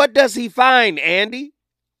 what does he find, Andy?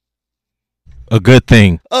 A good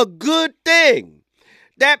thing. A good thing.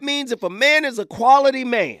 That means if a man is a quality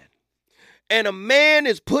man, and a man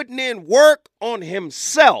is putting in work on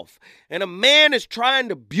himself, and a man is trying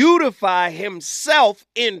to beautify himself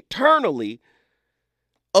internally,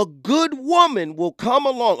 a good woman will come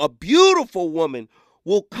along, a beautiful woman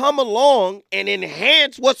will come along and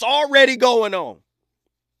enhance what's already going on.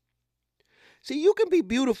 See, you can be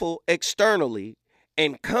beautiful externally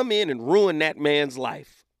and come in and ruin that man's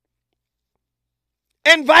life.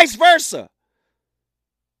 And vice versa.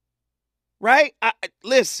 Right?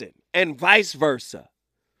 Listen, and vice versa.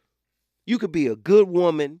 You could be a good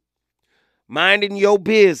woman, minding your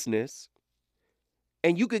business,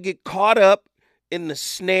 and you could get caught up in the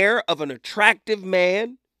snare of an attractive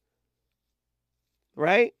man,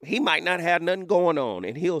 right? He might not have nothing going on,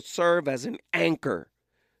 and he'll serve as an anchor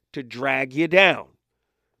to drag you down.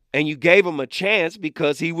 And you gave him a chance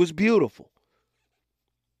because he was beautiful.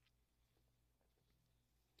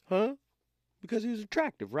 Huh? Because he was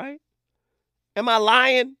attractive, right? Am I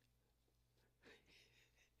lying?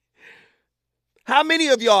 How many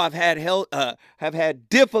of y'all have had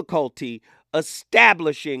difficulty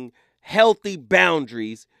establishing healthy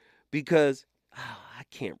boundaries because I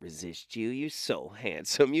can't resist you. You're so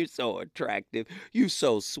handsome. You're so attractive. You're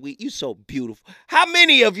so sweet. You're so beautiful. How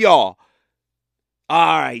many of y'all?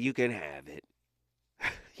 All right, you can have it.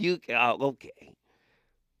 Okay.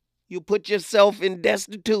 You put yourself in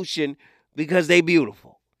destitution because they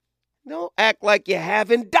beautiful. Don't act like you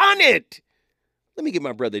haven't done it. Let me get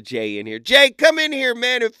my brother Jay in here. Jay, come in here,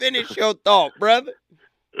 man, and finish your thought, brother.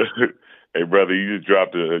 Hey, brother, you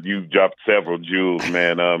dropped several jewels,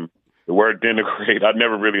 man. The word denigrate, I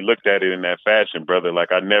never really looked at it in that fashion, brother.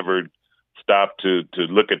 Like, I never stopped to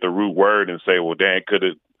look at the root word and say, well, dang, could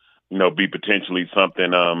it, be potentially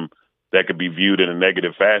something that could be viewed in a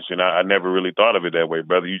negative fashion. I never really thought of it that way,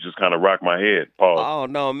 brother. You just kind of rocked my head, Paul. Oh,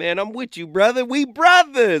 no, man, I'm with you, brother. We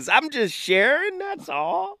brothers. I'm just sharing, that's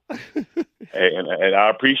all. Hey, and I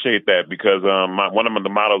appreciate that because one of the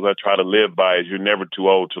mottos I try to live by is you're never too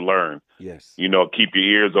old to learn. Yes. Keep your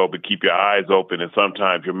ears open, keep your eyes open, and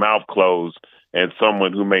sometimes your mouth closed, and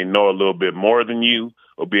someone who may know a little bit more than you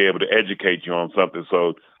will be able to educate you on something.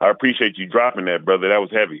 So I appreciate you dropping that, brother. That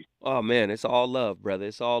was heavy. Oh, man, it's all love, brother.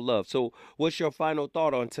 It's all love. So what's your final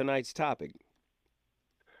thought on tonight's topic?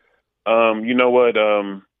 You know what?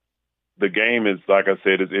 The game is, like I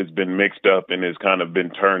said, it's been mixed up and it's kind of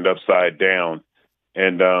been turned upside down.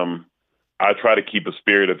 And I try to keep a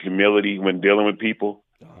spirit of humility when dealing with people.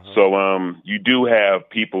 Uh-huh. So you do have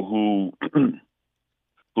people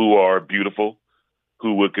who are beautiful,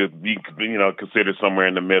 who could be, considered somewhere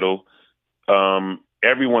in the middle.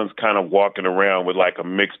 Everyone's kind of walking around with like a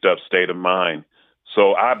mixed up state of mind.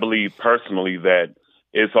 So I believe personally that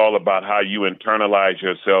it's all about how you internalize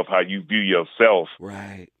yourself, how you view yourself.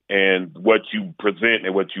 Right. And what you present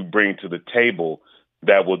and what you bring to the table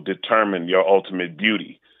that will determine your ultimate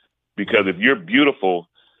beauty. Because if you're beautiful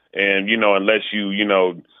and, unless you,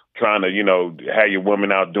 trying to, have your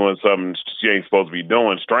woman out doing something she ain't supposed to be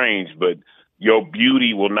doing, strange, but your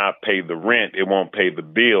beauty will not pay the rent. It won't pay the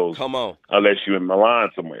bills. Come on. Unless you're in Milan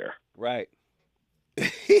somewhere. Right.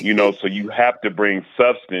 So you have to bring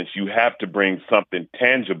substance. You have to bring something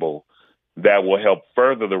tangible that will help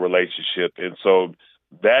further the relationship. And so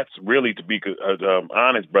that's really, to be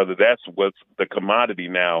honest, brother, that's what's the commodity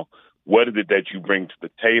now. What is it that you bring to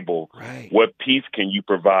the table? Right. What piece can you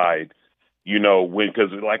provide?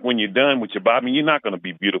 Because when you're done with your body, you're not going to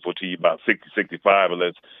be beautiful till you're about 60, 65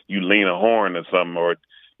 unless you lean a horn or something. Or,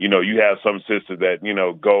 you have some sisters that,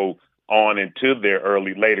 go on into their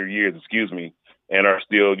later years, and are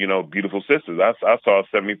still, beautiful sisters. I saw a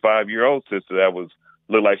 75-year-old sister that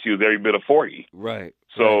looked like she was every bit of 40. Right.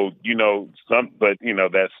 So, that's,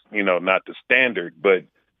 not the standard, but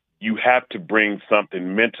you have to bring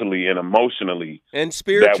something mentally and emotionally and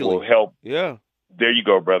spiritually that will help. Yeah. There you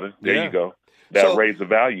go, brother. There you go. That raise the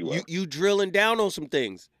value up. You drilling down on some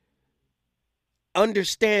things.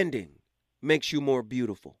 Understanding makes you more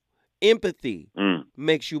beautiful. Empathy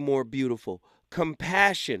makes you more beautiful.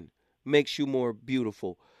 Compassion makes you more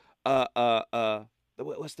beautiful. What's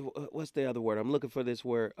the other word? I'm looking for this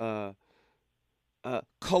word.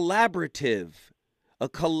 Collaborative. A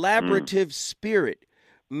collaborative spirit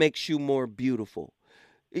makes you more beautiful.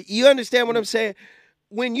 You understand what I'm saying?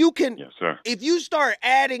 When you can, yes, sir. If you start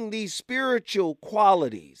adding these spiritual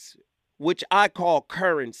qualities, which I call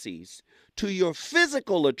currencies, to your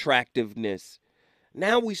physical attractiveness,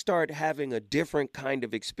 now we start having a different kind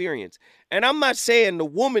of experience. And I'm not saying the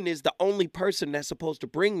woman is the only person that's supposed to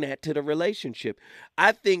bring that to the relationship.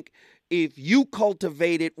 I think if you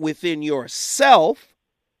cultivate it within yourself,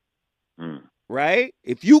 right?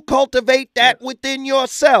 If you cultivate that within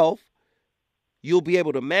yourself, you'll be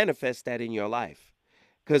able to manifest that in your life.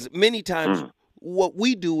 Because many times what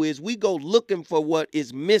we do is we go looking for what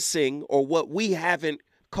is missing or what we haven't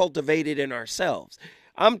cultivated in ourselves.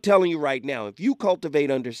 I'm telling you right now, if you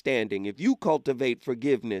cultivate understanding, if you cultivate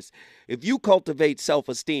forgiveness, if you cultivate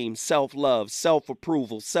self-esteem, self-love,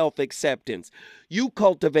 self-approval, self-acceptance, you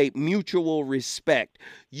cultivate mutual respect,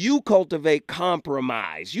 you cultivate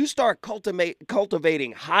compromise, you start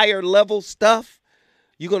cultivating higher level stuff,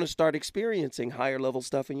 you're going to start experiencing higher level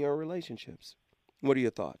stuff in your relationships. What are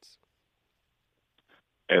your thoughts?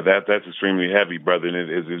 And that's extremely heavy, brother, and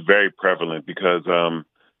it is very prevalent because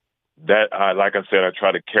like I said, I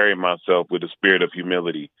try to carry myself with a spirit of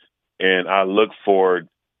humility, and I look for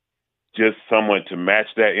just someone to match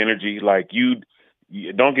that energy. Like you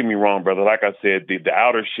don't get me wrong, brother. Like I said, the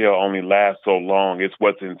outer shell only lasts so long. It's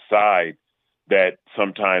what's inside that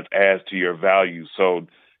sometimes adds to your value. So,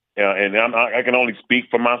 and I can only speak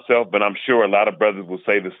for myself, but I'm sure a lot of brothers will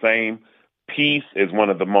say the same. Peace is one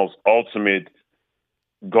of the most ultimate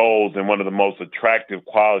goals and one of the most attractive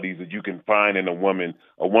qualities that you can find in a woman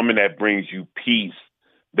that brings you peace,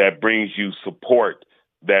 that brings you support,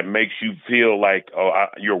 that makes you feel like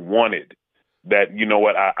you're wanted, that, you know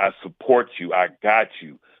what, I support you, I got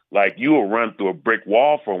you. Like, you will run through a brick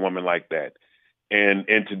wall for a woman like that. And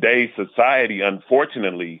in today's society,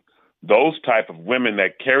 unfortunately, those type of women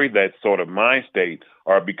that carry that sort of mind state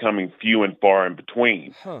are becoming few and far in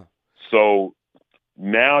between. So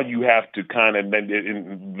now you have to kind of,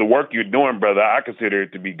 the work you're doing, brother, I consider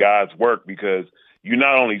it to be God's work, because you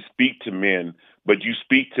not only speak to men, but you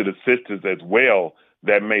speak to the sisters as well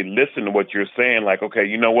that may listen to what you're saying. Like, okay,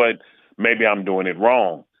 you know what? Maybe I'm doing it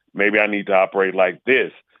wrong. Maybe I need to operate like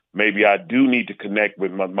this. Maybe I do need to connect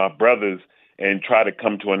with my brothers and try to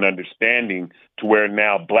come to an understanding to where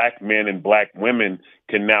now black men and black women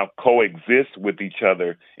can now coexist with each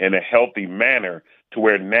other in a healthy manner, to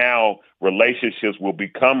where now relationships will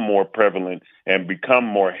become more prevalent and become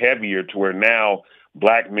more heavier, to where now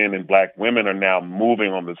black men and black women are now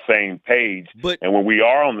moving on the same page. And when we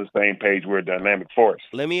are on the same page, we're a dynamic force.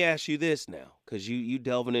 Let me ask you this now, because you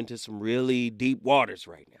delving into some really deep waters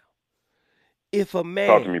right now. If a man,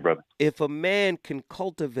 talk to me, brother. If a man can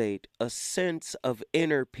cultivate a sense of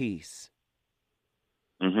inner peace,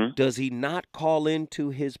 does he not call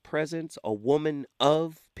into his presence a woman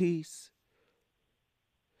of peace?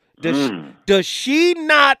 Does she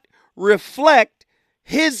not reflect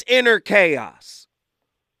his inner chaos?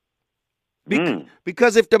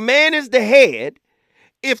 Because if the man is the head,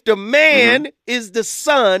 if the man is the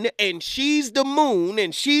sun and she's the moon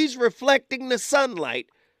and she's reflecting the sunlight,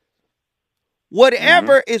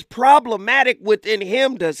 whatever is problematic within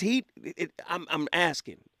him, does he? I'm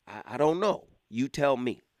asking. I don't know. You tell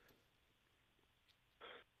me.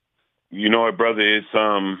 You know what, brother? It's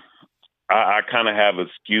I kind of have a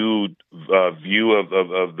skewed view of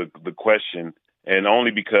the question, and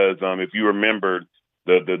only because if you remember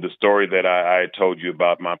the story that I told you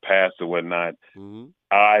about my past or whatnot,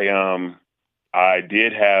 I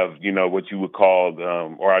did have, you know, what you would call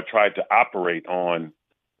or I tried to operate on,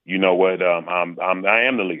 you know what, I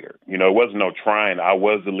am the leader. You know, it wasn't no trying. I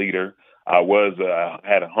was the leader. I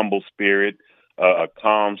had a humble spirit, a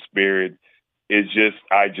calm spirit. It's just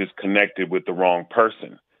I just connected with the wrong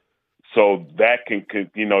person. So that can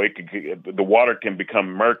you know, the water can become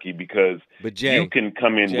murky because you can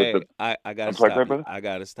come in with the. I gotta stop you, brother. I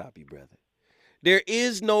gotta stop you, brother. There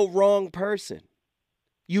is no wrong person.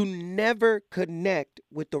 You never connect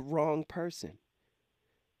with the wrong person.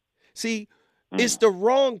 See, it's the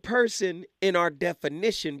wrong person in our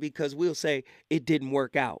definition because we'll say it didn't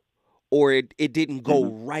work out or it didn't go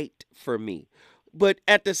right for me. But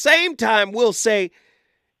at the same time, we'll say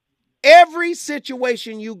every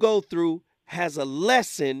situation you go through has a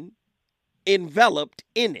lesson enveloped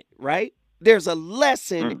in it, right? There's a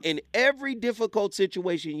lesson in every difficult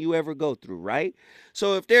situation you ever go through, right?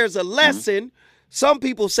 So if there's a lesson, some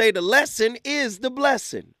people say the lesson is the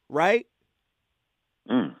blessing, right?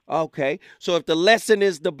 Okay, so if the lesson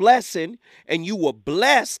is the blessing and you were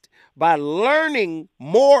blessed by learning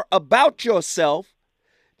more about yourself,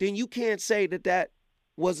 then you can't say that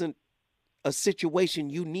wasn't a situation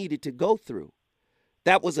you needed to go through.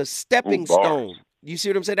 That was a stepping stone. You see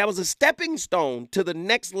what I'm saying? That was a stepping stone to the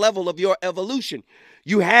next level of your evolution.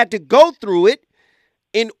 You had to go through it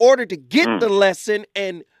in order to get the lesson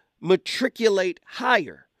and matriculate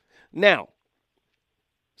higher. Now,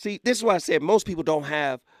 See, this is why I said most people don't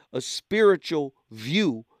have a spiritual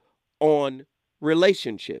view on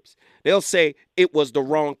relationships. They'll say it was the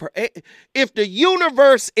wrong person. If the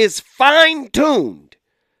universe is fine-tuned,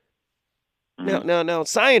 now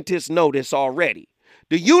scientists know this already.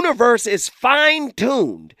 The universe is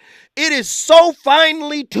fine-tuned. It is so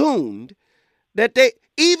finely tuned that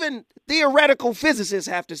even theoretical physicists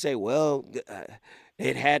have to say, well,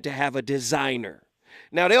 it had to have a designer.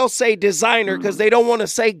 Now, they'll say designer because they don't want to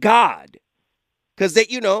say God. Because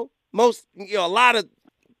a lot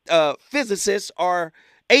of physicists are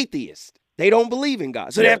atheists. They don't believe in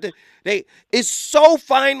God. So it's so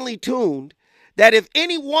finely tuned that if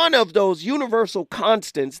any one of those universal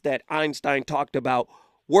constants that Einstein talked about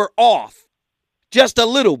were off just a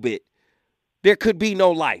little bit, there could be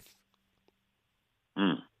no life.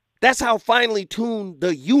 That's how finely tuned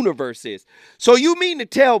the universe is. So you mean to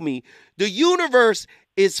tell me the universe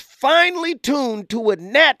is finely tuned to a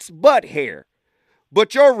gnat's butt hair,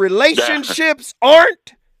 but your relationships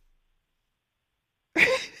aren't?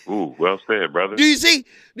 Ooh, well said, brother. Do you see?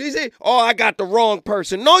 Oh, I got the wrong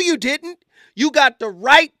person. No, you didn't. You got the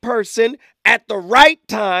right person at the right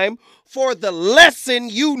time for the lesson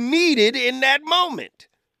you needed in that moment.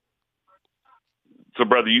 So,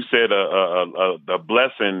 brother, you said the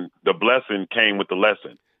blessing came with the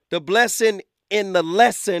lesson. The blessing and the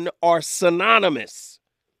lesson are synonymous.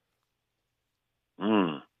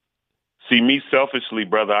 See, me selfishly,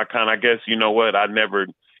 brother, I guess, you know what,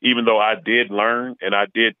 even though I did learn and I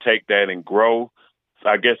did take that and grow,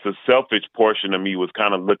 I guess the selfish portion of me was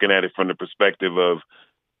kind of looking at it from the perspective of,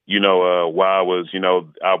 why I was,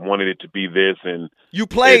 I wanted it to be this, and you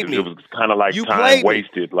played me. It was kind of like you time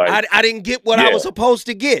wasted. Like I didn't get what I was supposed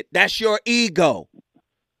to get. That's your ego.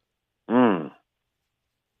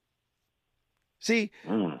 See,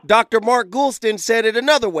 Dr. Mark Goulston said it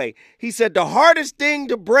another way. He said the hardest thing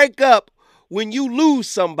to break up when you lose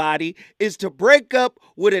somebody is to break up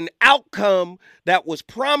with an outcome that was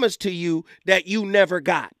promised to you that you never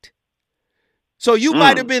got. So you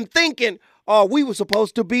might have been thinking, oh, we were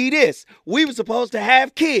supposed to be this. We were supposed to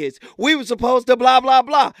have kids. We were supposed to blah, blah,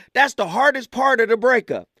 blah. That's the hardest part of the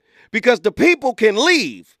breakup because the people can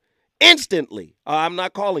leave instantly. I'm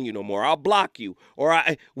not calling you no more. I'll block you. Or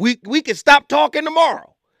we can stop talking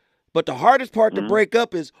tomorrow. But the hardest part to break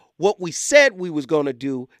up is what we said we was going to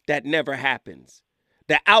do that never happens.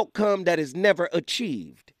 The outcome that is never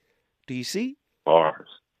achieved. Do you see? Bars.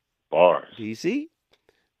 Do you see?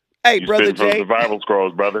 Hey, you brother Jay. Survival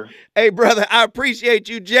scrolls, brother. Hey, brother, I appreciate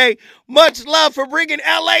you, Jay. Much love for bringing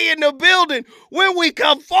LA in the building. When we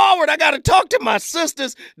come forward, I got to talk to my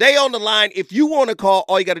sisters. They on the line. If you want to call,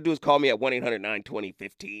 all you got to do is call me at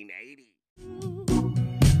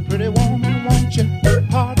 1-800-920-1580. Pretty woman, won't you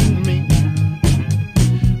pardon me?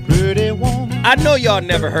 Pretty woman. I know y'all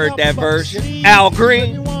never heard that verse. Al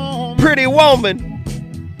Green, Pretty Woman.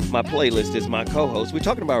 My playlist is my co-host. We're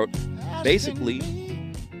talking about basically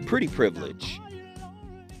pretty privilege.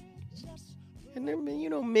 And then,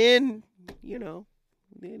 men,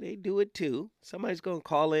 they do it too. Somebody's going to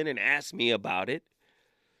call in and ask me about it.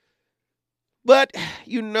 But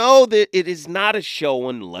you know that it is not a show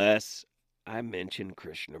unless I mention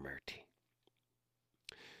Krishnamurti.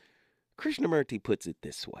 Krishnamurti puts it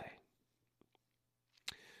this way.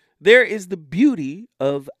 There is the beauty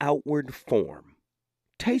of outward form,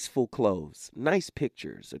 tasteful clothes, nice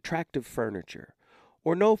pictures, attractive furniture,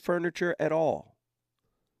 or no furniture at all,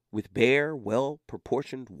 with bare,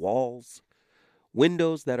 well-proportioned walls,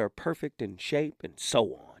 windows that are perfect in shape, and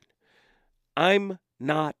so on. I'm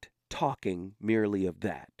not talking merely of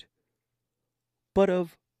that, but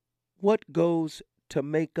of what goes to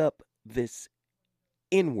make up this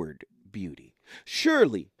inward beauty.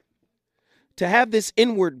 Surely, to have this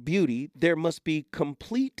inward beauty, there must be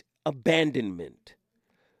complete abandonment.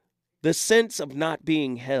 The sense of not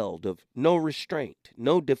being held, of no restraint,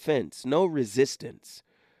 no defense, no resistance.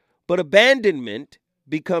 But abandonment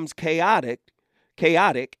becomes chaotic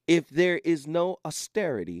if there is no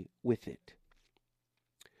austerity with it.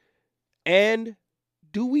 And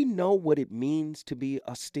do we know what it means to be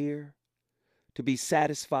austere? To be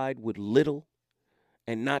satisfied with little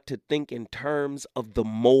and not to think in terms of the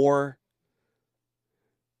more?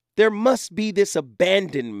 There must be this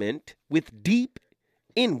abandonment with deep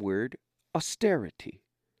inward austerity.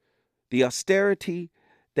 The austerity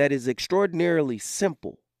that is extraordinarily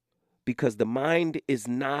simple because the mind is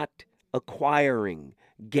not acquiring,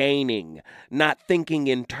 gaining, not thinking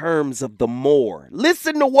in terms of the more.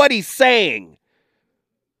 Listen to what he's saying.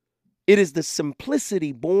 It is the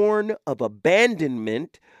simplicity born of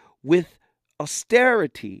abandonment with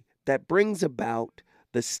austerity that brings about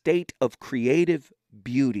the state of creative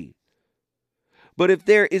beauty. But if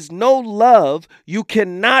there is no love, you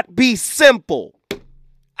cannot be simple.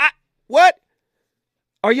 What?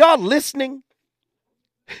 Are y'all listening?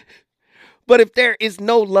 But if there is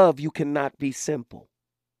no love, you cannot be simple.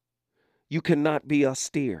 You cannot be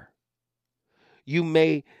austere. You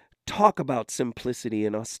may talk about simplicity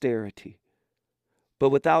and austerity, but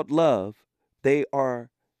without love, they are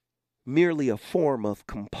merely a form of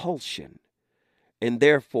compulsion, and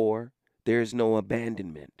therefore there is no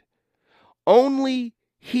abandonment. Only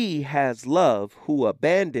he has love who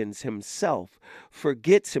abandons himself,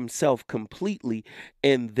 forgets himself completely,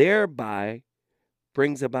 and thereby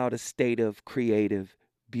brings about a state of creative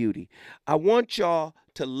beauty. I want y'all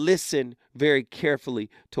to listen very carefully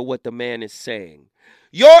to what the man is saying.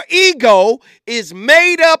 Your ego is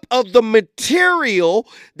made up of the material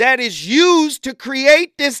that is used to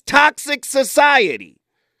create this toxic society.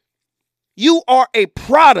 You are a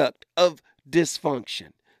product of dysfunction,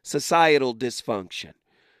 societal dysfunction.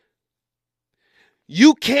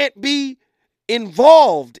 You can't be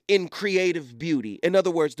involved in creative beauty. In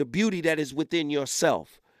other words, the beauty that is within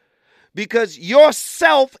yourself. Because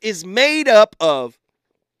yourself is made up of,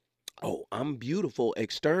 oh, I'm beautiful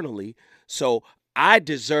externally, so I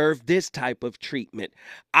deserve this type of treatment.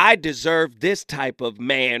 I deserve this type of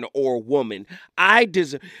man or woman.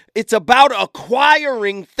 It's about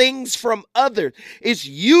acquiring things from others. It's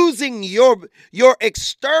using your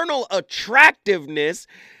external attractiveness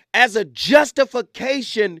as a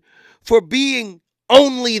justification for being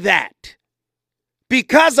only that.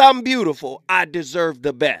 Because I'm beautiful, I deserve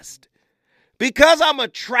the best. Because I'm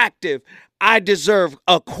attractive, I deserve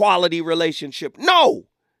a quality relationship. No.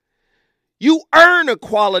 You earn a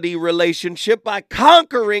quality relationship by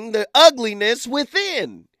conquering the ugliness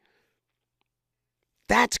within.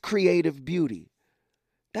 That's creative beauty.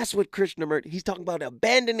 That's what Krishnamurti, he's talking about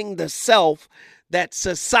abandoning the self that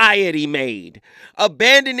society made.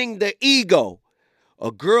 Abandoning the ego. A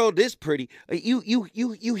girl this pretty, you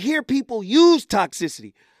hear people use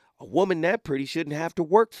toxicity. A woman that pretty shouldn't have to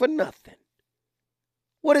work for nothing.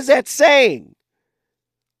 What is that saying?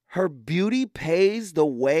 Her beauty paves the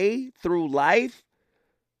way through life?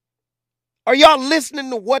 Are y'all listening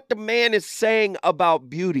to what the man is saying about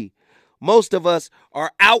beauty? Most of us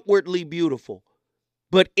are outwardly beautiful,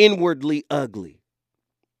 but inwardly ugly.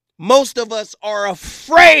 Most of us are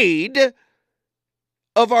afraid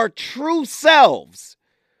of our true selves.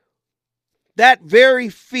 That very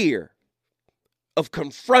fear of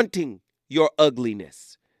confronting your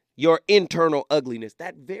ugliness, your internal ugliness,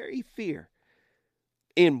 that very fear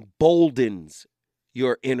emboldens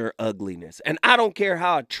your inner ugliness. And I don't care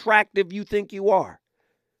how attractive you think you are.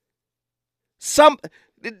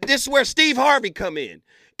 This is where Steve Harvey come in.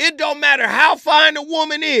 It don't matter how fine a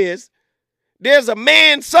woman is, there's a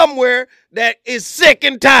man somewhere that is sick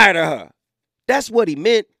and tired of her. That's what he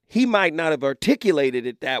meant. He might not have articulated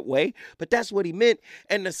it that way, but that's what he meant.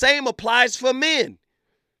 And the same applies for men.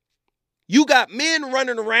 You got men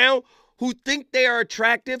running around who think they are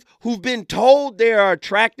attractive, who've been told they are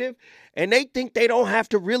attractive, and they think they don't have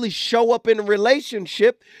to really show up in a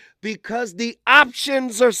relationship because the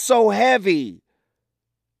options are so heavy.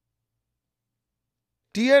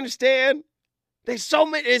 Do you understand? There's so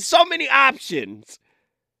many options.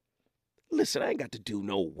 Listen, I ain't got to do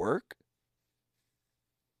no work.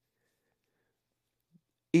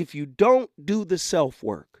 If you don't do the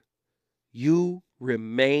self-work, you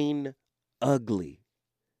remain ugly.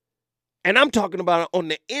 And I'm talking about on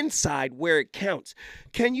the inside where it counts.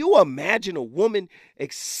 Can you imagine a woman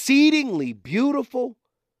exceedingly beautiful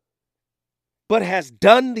but has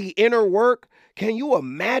done the inner work? Can you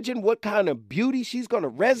imagine what kind of beauty she's going to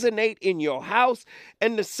resonate in your house?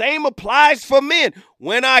 And the same applies for men.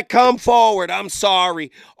 When I come forward, I'm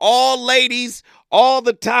sorry. All ladies, all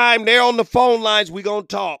the time, they're on the phone lines. We going to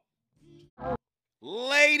talk.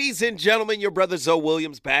 Ladies and gentlemen, your brother Zoe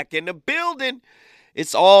Williams back in the building.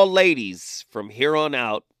 It's all ladies from here on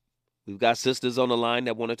out. We've got sisters on the line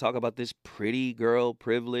that want to talk about this pretty girl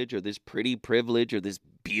privilege or this pretty privilege or this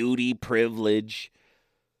beauty privilege.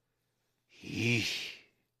 Yeesh.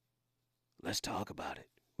 Let's talk about it.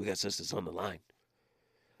 We got sisters on the line.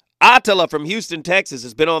 Attila from Houston, Texas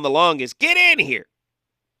has been on the longest. Get in here.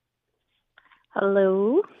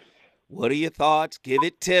 Hello. What are your thoughts? Give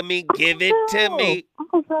it to me. Give it to me.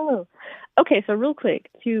 Hello. Okay, so real quick,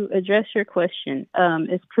 to address your question,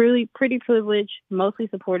 is pretty privilege mostly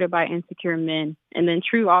supported by insecure men? And then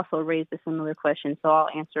True also raised a similar question, so I'll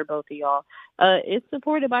answer both of y'all. It's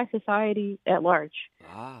supported by society at large,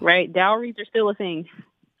 right? Dowries are still a thing.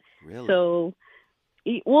 Really? So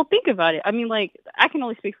Well, think about it. I mean, like, I can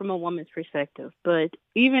only speak from a woman's perspective, but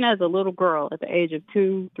even as a little girl at the age of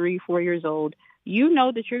 2, 3, 4 years old, you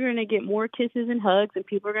know that you're going to get more kisses and hugs, and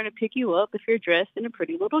people are going to pick you up if you're dressed in a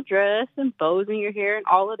pretty little dress and bows in your hair and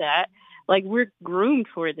all of that. Like, we're groomed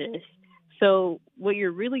for this. So what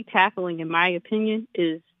you're really tackling, in my opinion,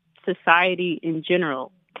 is society in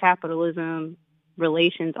general, capitalism,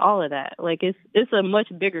 relations, all of that. Like, it's a much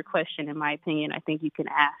bigger question, in my opinion, I think you can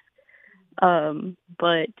ask.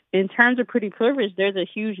 But in terms of pretty privilege, there's a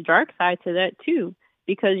huge dark side to that too,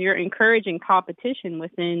 because you're encouraging competition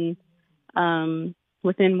within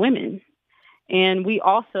women. And we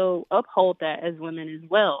also uphold that as women as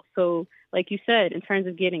well. So like you said, in terms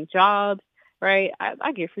of getting jobs, right?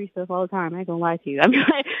 I get free stuff all the time. I ain't gonna lie to you. I mean,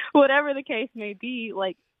 like, whatever the case may be,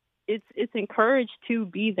 like, it's encouraged to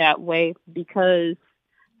be that way because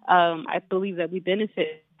I believe that we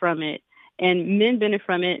benefit from it, and men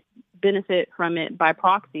benefit from it by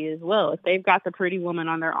proxy as well. If they've got the pretty woman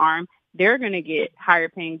on their arm, they're going to get higher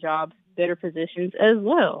paying jobs, better positions as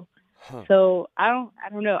well. Huh. So I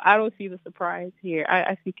don't know. I don't see the surprise here.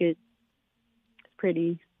 I think it's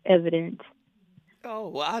pretty evident. Oh,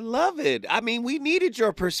 well, I love it. I mean, we needed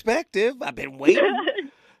your perspective. I've been waiting.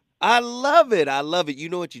 I love it. I love it. You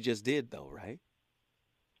know what you just did, though, right?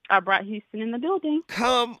 I brought Houston in the building.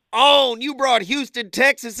 Come on. You brought Houston,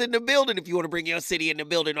 Texas in the building. If you want to bring your city in the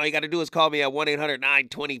building, all you got to do is call me at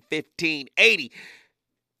 1-800-920-1580.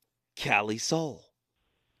 Cali Soul,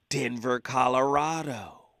 Denver,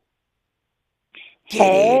 Colorado.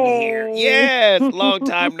 Get in here. Yes, long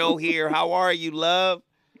time no hear. How are you, love?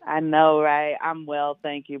 I know, right? I'm well,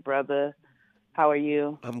 thank you, brother. How are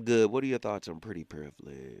you? I'm good. What are your thoughts on pretty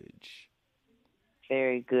privilege?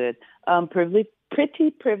 Very good.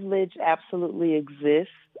 Pretty privilege absolutely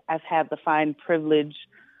exists. I've had the fine privilege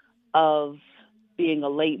of being a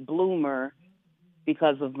late bloomer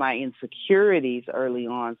because of my insecurities early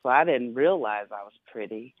on. So I didn't realize I was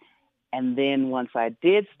pretty. And then once I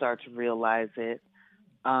did start to realize it,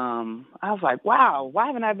 I was like, wow, why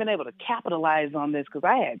haven't I been able to capitalize on this? Because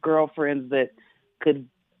I had girlfriends that could,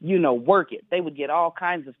 work it. They would get all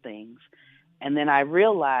kinds of things. And then I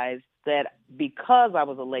realized that because I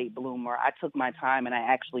was a late bloomer, I took my time and I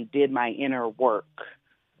actually did my inner work.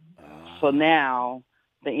 So now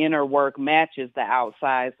the inner work matches the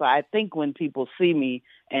outside. So I think when people see me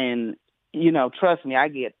and, trust me, I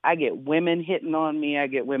get women hitting on me. I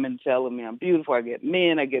get women telling me I'm beautiful. I get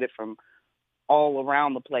men. I get it from all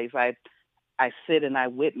around the place. I sit and I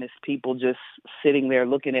witness people just sitting there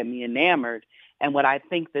looking at me enamored. And what I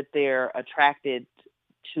think that they're attracted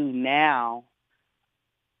to now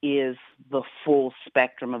is the full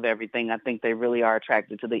spectrum of everything. I think they really are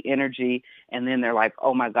attracted to the energy, and then they're like,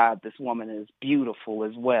 oh my God, this woman is beautiful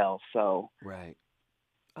as well. So right.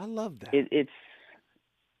 I love that. It's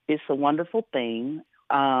a wonderful thing.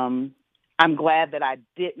 I'm glad that I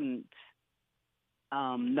didn't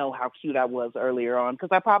know how cute I was earlier on, because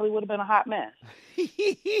I probably would have been a hot mess.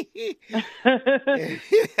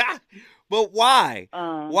 But why?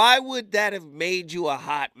 Why would that have made you a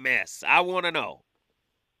hot mess? I want to know.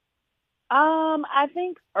 I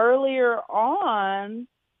think earlier on,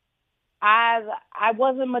 I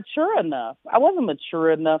wasn't mature enough. I wasn't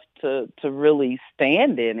mature enough to really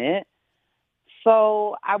stand in it.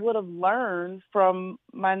 So I would have learned from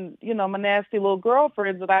my nasty little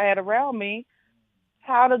girlfriends that I had around me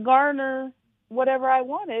how to garner whatever I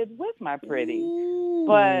wanted with my pretty. Ooh,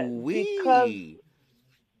 but because,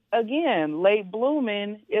 again, late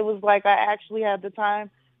blooming, it was like I actually had the time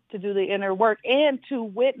to do the inner work and to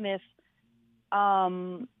witness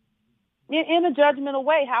in a judgmental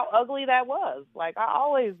way how ugly that was. Like, I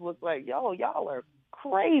always looked like, y'all are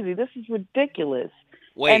crazy. This is ridiculous.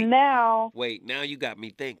 Now you got me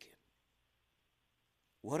thinking.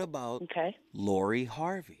 What about Lori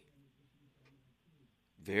Harvey?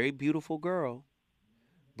 Very beautiful girl,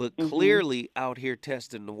 but clearly out here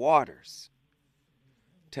testing the waters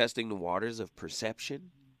of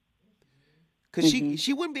perception. Because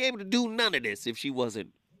she wouldn't be able to do none of this if she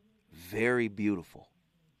wasn't very beautiful,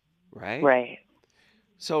 right? Right.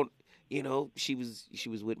 So, she was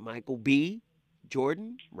with Michael B.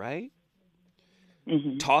 Jordan, right?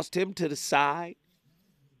 Tossed him to the side.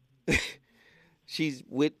 She's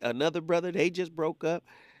with another brother. They just broke up.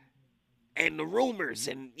 And the rumors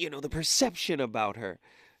and, the perception about her.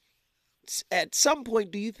 At some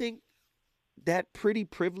point, do you think that pretty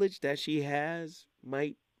privilege that she has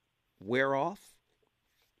might wear off?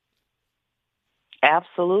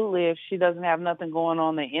 Absolutely, if she doesn't have nothing going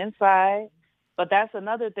on the inside. But that's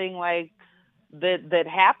another thing, like, that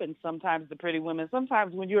happens sometimes to pretty women.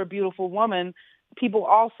 Sometimes when you're a beautiful woman, people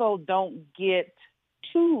also don't get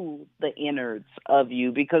to the innards of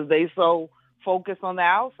you because they so focus on the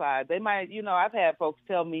outside. They might, I've had folks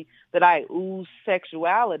tell me that I ooze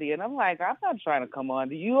sexuality, and I'm like, I'm not trying to come on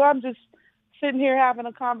to you. I'm just sitting here having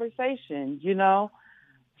a conversation,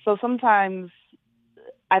 So sometimes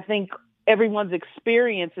I think everyone's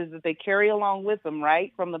experiences that they carry along with them,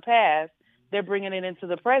 right, from the past, they're bringing it into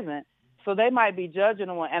the present. So they might be judging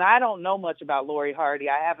them. And I don't know much about Lori Hardy.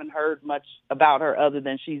 I haven't heard much about her other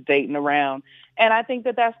than she's dating around. And I think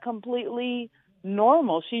that that's completely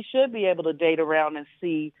normal. She should be able to date around and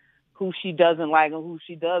see who she doesn't like and who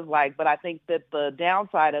she does like. But I think that the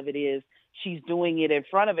downside of it is she's doing it in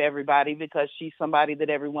front of everybody because she's somebody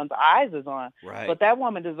that everyone's eyes is on. Right. But that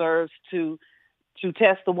woman deserves to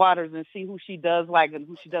test the waters and see who she does like and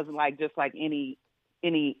who she doesn't like, just like any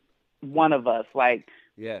one of us. Like,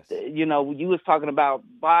 yes, you was talking about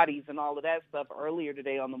bodies and all of that stuff earlier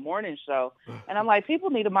today on the morning show. And I'm like, people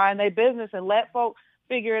need to mind their business and let folks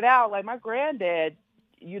figure it out. Like my granddad,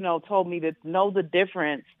 told me to know the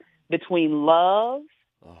difference between love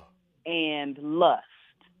and lust.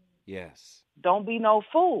 Yes. Don't be no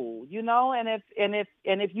fool, and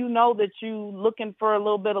if you know that you looking for a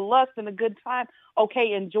little bit of lust and a good time,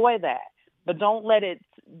 okay, enjoy that. But don't let it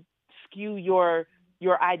skew your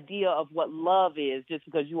idea of what love is just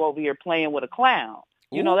because you over here playing with a clown.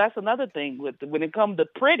 Ooh. That's another thing when it comes to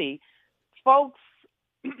pretty, folks,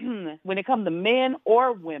 when it comes to men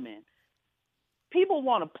or women, people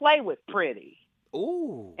want to play with pretty.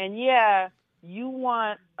 Ooh. And yeah, you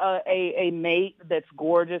want a mate that's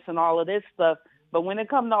gorgeous and all of this stuff, but when it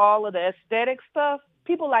comes to all of the aesthetic stuff,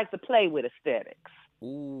 people like to play with aesthetics.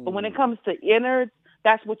 Ooh. But when it comes to innards,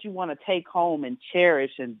 that's what you want to take home and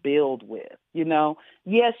cherish and build with,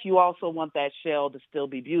 Yes, you also want that shell to still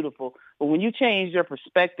be beautiful, but when you change your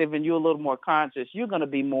perspective and you're a little more conscious, you're going to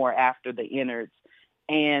be more after the innards.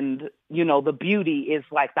 And, the beauty is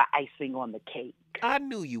like the icing on the cake. I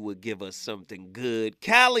knew you would give us something good.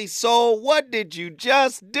 Cali Soul, what did you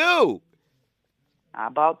just do? I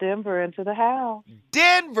brought Denver into the house.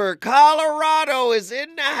 Denver, Colorado is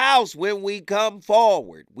in the house when we come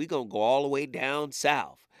forward. We're going to go all the way down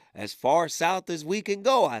south. As far south as we can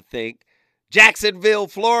go, I think. Jacksonville,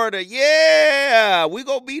 Florida. Yeah, we're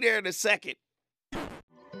going to be there in a second.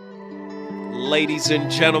 Ladies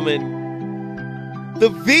and gentlemen, the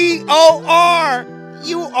VOR.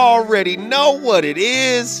 You already know what it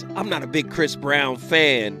is. I'm not a big Chris Brown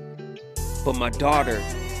fan, but my daughter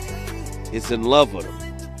is in love with him.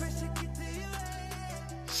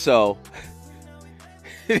 So,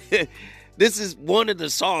 this is one of the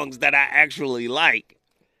songs that I actually like.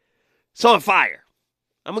 It's on fire.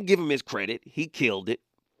 I'm going to give him his credit. He killed it.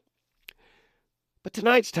 But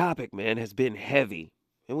tonight's topic, man, has been heavy.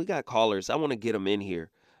 And we got callers. I want to get them in here.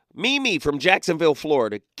 Mimi from Jacksonville,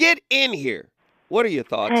 Florida. Get in here. What are your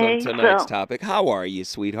thoughts on tonight's topic? How are you,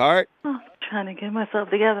 sweetheart? Oh, trying to get myself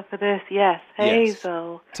together for this. Yes. Hey, yes.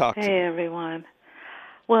 Zoe. Talk to me. Hey, everyone.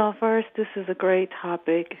 Well, first, this is a great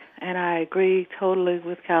topic, and I agree totally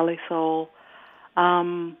with Cali Soul.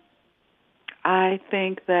 I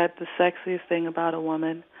think that the sexiest thing about a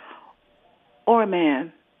woman or a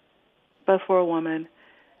man, but for a woman,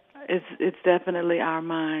 it's definitely our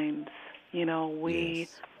minds. Beauty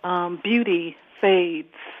fades.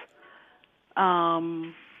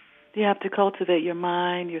 You have to cultivate your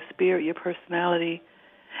mind, your spirit, your personality,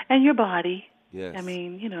 and your body. Yes. I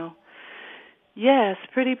mean, yes,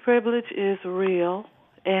 pretty privilege is real,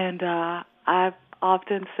 and I've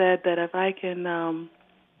often said that if I can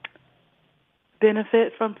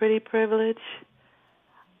benefit from pretty privilege,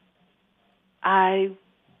 how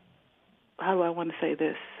do I want to say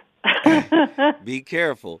this? Be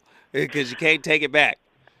careful, because you can't take it back.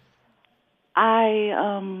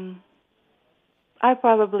 I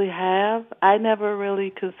probably have. I never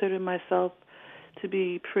really considered myself to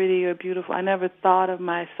be pretty or beautiful. I never thought of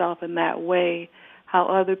myself in that way. How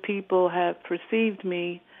other people have perceived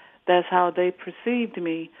me, that's how they perceived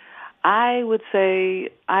me. I would say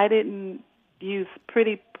I didn't use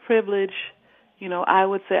pretty privilege. I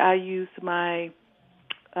would say I used my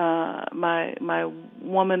my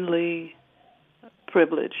womanly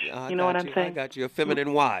privilege. You know what I'm saying? I got you.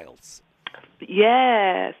 Feminine wiles.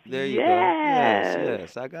 Yes. There you go.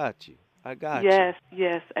 Yes, I got you.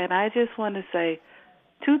 Yes. And I just want to say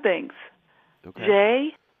two things. Okay.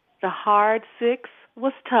 Jay, the hard 6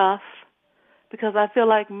 was tough because I feel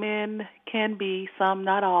like men can be, some,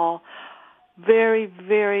 not all, very,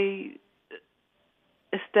 very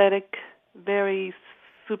aesthetic, very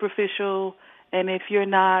superficial, and if you're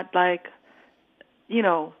not like,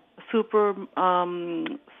 super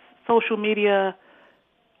social media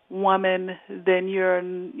woman, then you're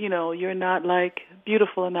not like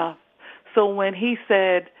beautiful enough. So when he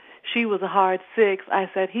said she was a hard 6, I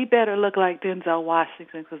said he better look like Denzel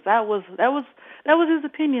Washington, because that was his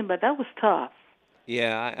opinion, but that was tough.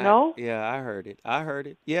 Yeah, No? I heard it. I heard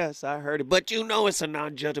it. Yes, I heard it. But it's a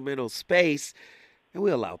non-judgmental space, and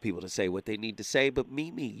we allow people to say what they need to say. But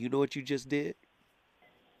Mimi, you know what you just did?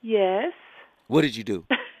 Yes. What did you do?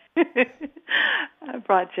 I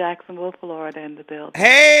brought Jacksonville, Florida in the building.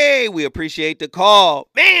 Hey, we appreciate the call.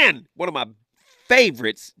 Man, one of my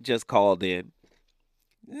favorites just called in.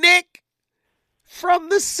 Nick from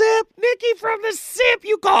the SIP. Nikki from the SIP.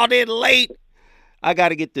 You called in late. I got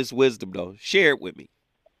to get this wisdom, though. Share it with me.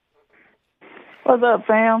 What's up,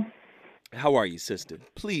 fam? How are you, sister?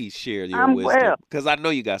 Please share your I'm wisdom, well. because I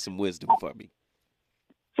know you got some wisdom for me.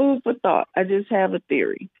 Food for thought. I just have a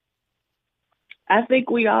theory. I think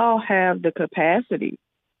we all have the capacity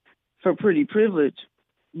for pretty privilege,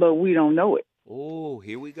 but we don't know it. Oh,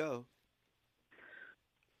 here we go.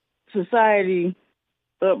 Society,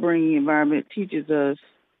 upbringing, environment teaches us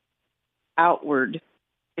outward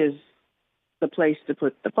is the place to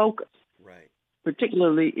put the focus. Right.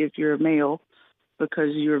 Particularly if you're a male, because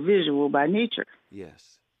you're visual by nature.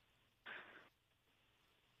 Yes.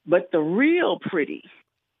 But the real pretty,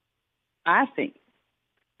 I think,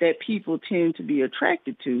 that people tend to be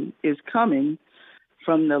attracted to is coming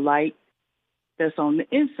from the light that's on the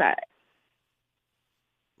inside.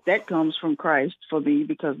 That comes from Christ for me,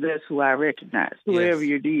 because that's who I recognize, whoever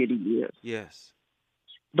your deity is. Yes.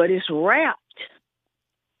 But it's wrapped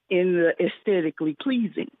in the aesthetically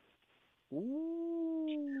pleasing.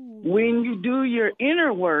 Ooh. When you do your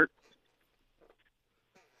inner work,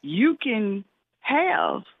 you can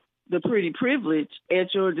have the pretty privilege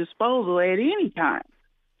at your disposal at any time,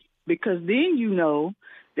 because then you know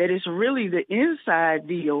that it's really the inside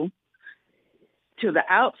deal to the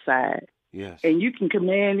outside. Yes. And you can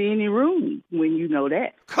command any room when you know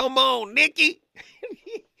that. Come on, Nikki.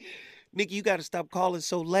 Nikki, you got to stop calling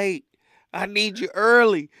so late. I need you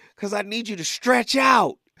early, because I need you to stretch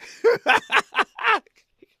out.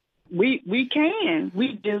 We can.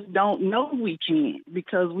 We just don't know we can,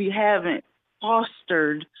 because we haven't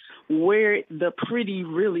fostered where the pretty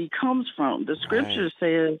really comes from. The scripture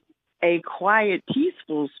says a quiet,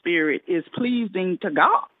 peaceful spirit is pleasing to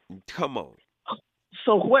God. Come on.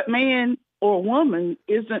 So what man or woman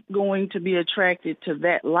isn't going to be attracted to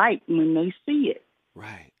that light when they see it?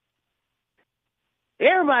 Right.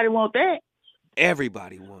 Everybody want that.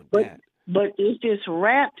 Everybody want that. But it's just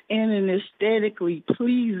wrapped in an aesthetically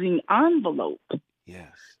pleasing envelope. Yes.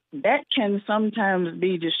 That can sometimes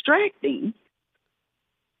be distracting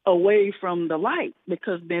away from the light,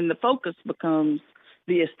 because then the focus becomes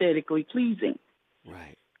the aesthetically pleasing.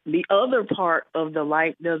 Right. The other part of the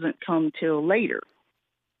light doesn't come till later.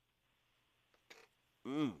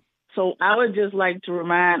 So I would just like to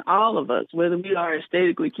remind all of us, whether we are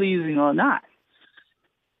aesthetically pleasing or not,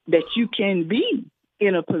 that you can be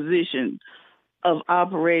in a position of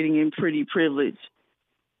operating in pretty privilege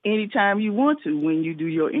anytime you want to when you do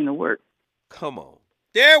your inner work. Come on.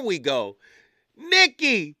 There we go.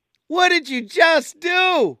 Nikki, what did you just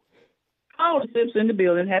do? Oh, the SIP's in the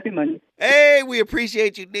building. Happy Monday. Hey, we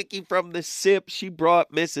appreciate you, Nikki from the SIP. She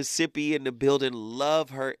brought Mississippi in the building. Love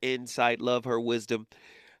her insight, love her wisdom.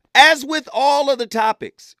 As with all of the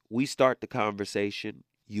topics, we start the conversation,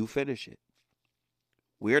 you finish it.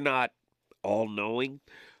 We're not all-knowing,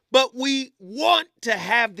 but we want to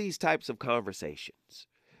have these types of conversations.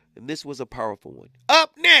 And this was a powerful one.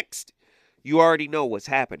 Up next, you already know what's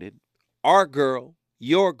happening. Our girl,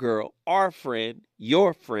 our friend,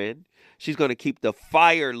 your friend. She's going to keep the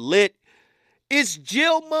fire lit. It's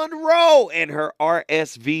Jill Monroe and her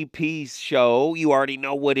RSVP show. You already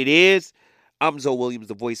know what it is. I'm Zoe Williams,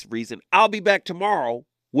 the voice of reason. I'll be back tomorrow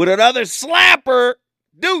with another slapper.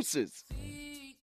 Deuces.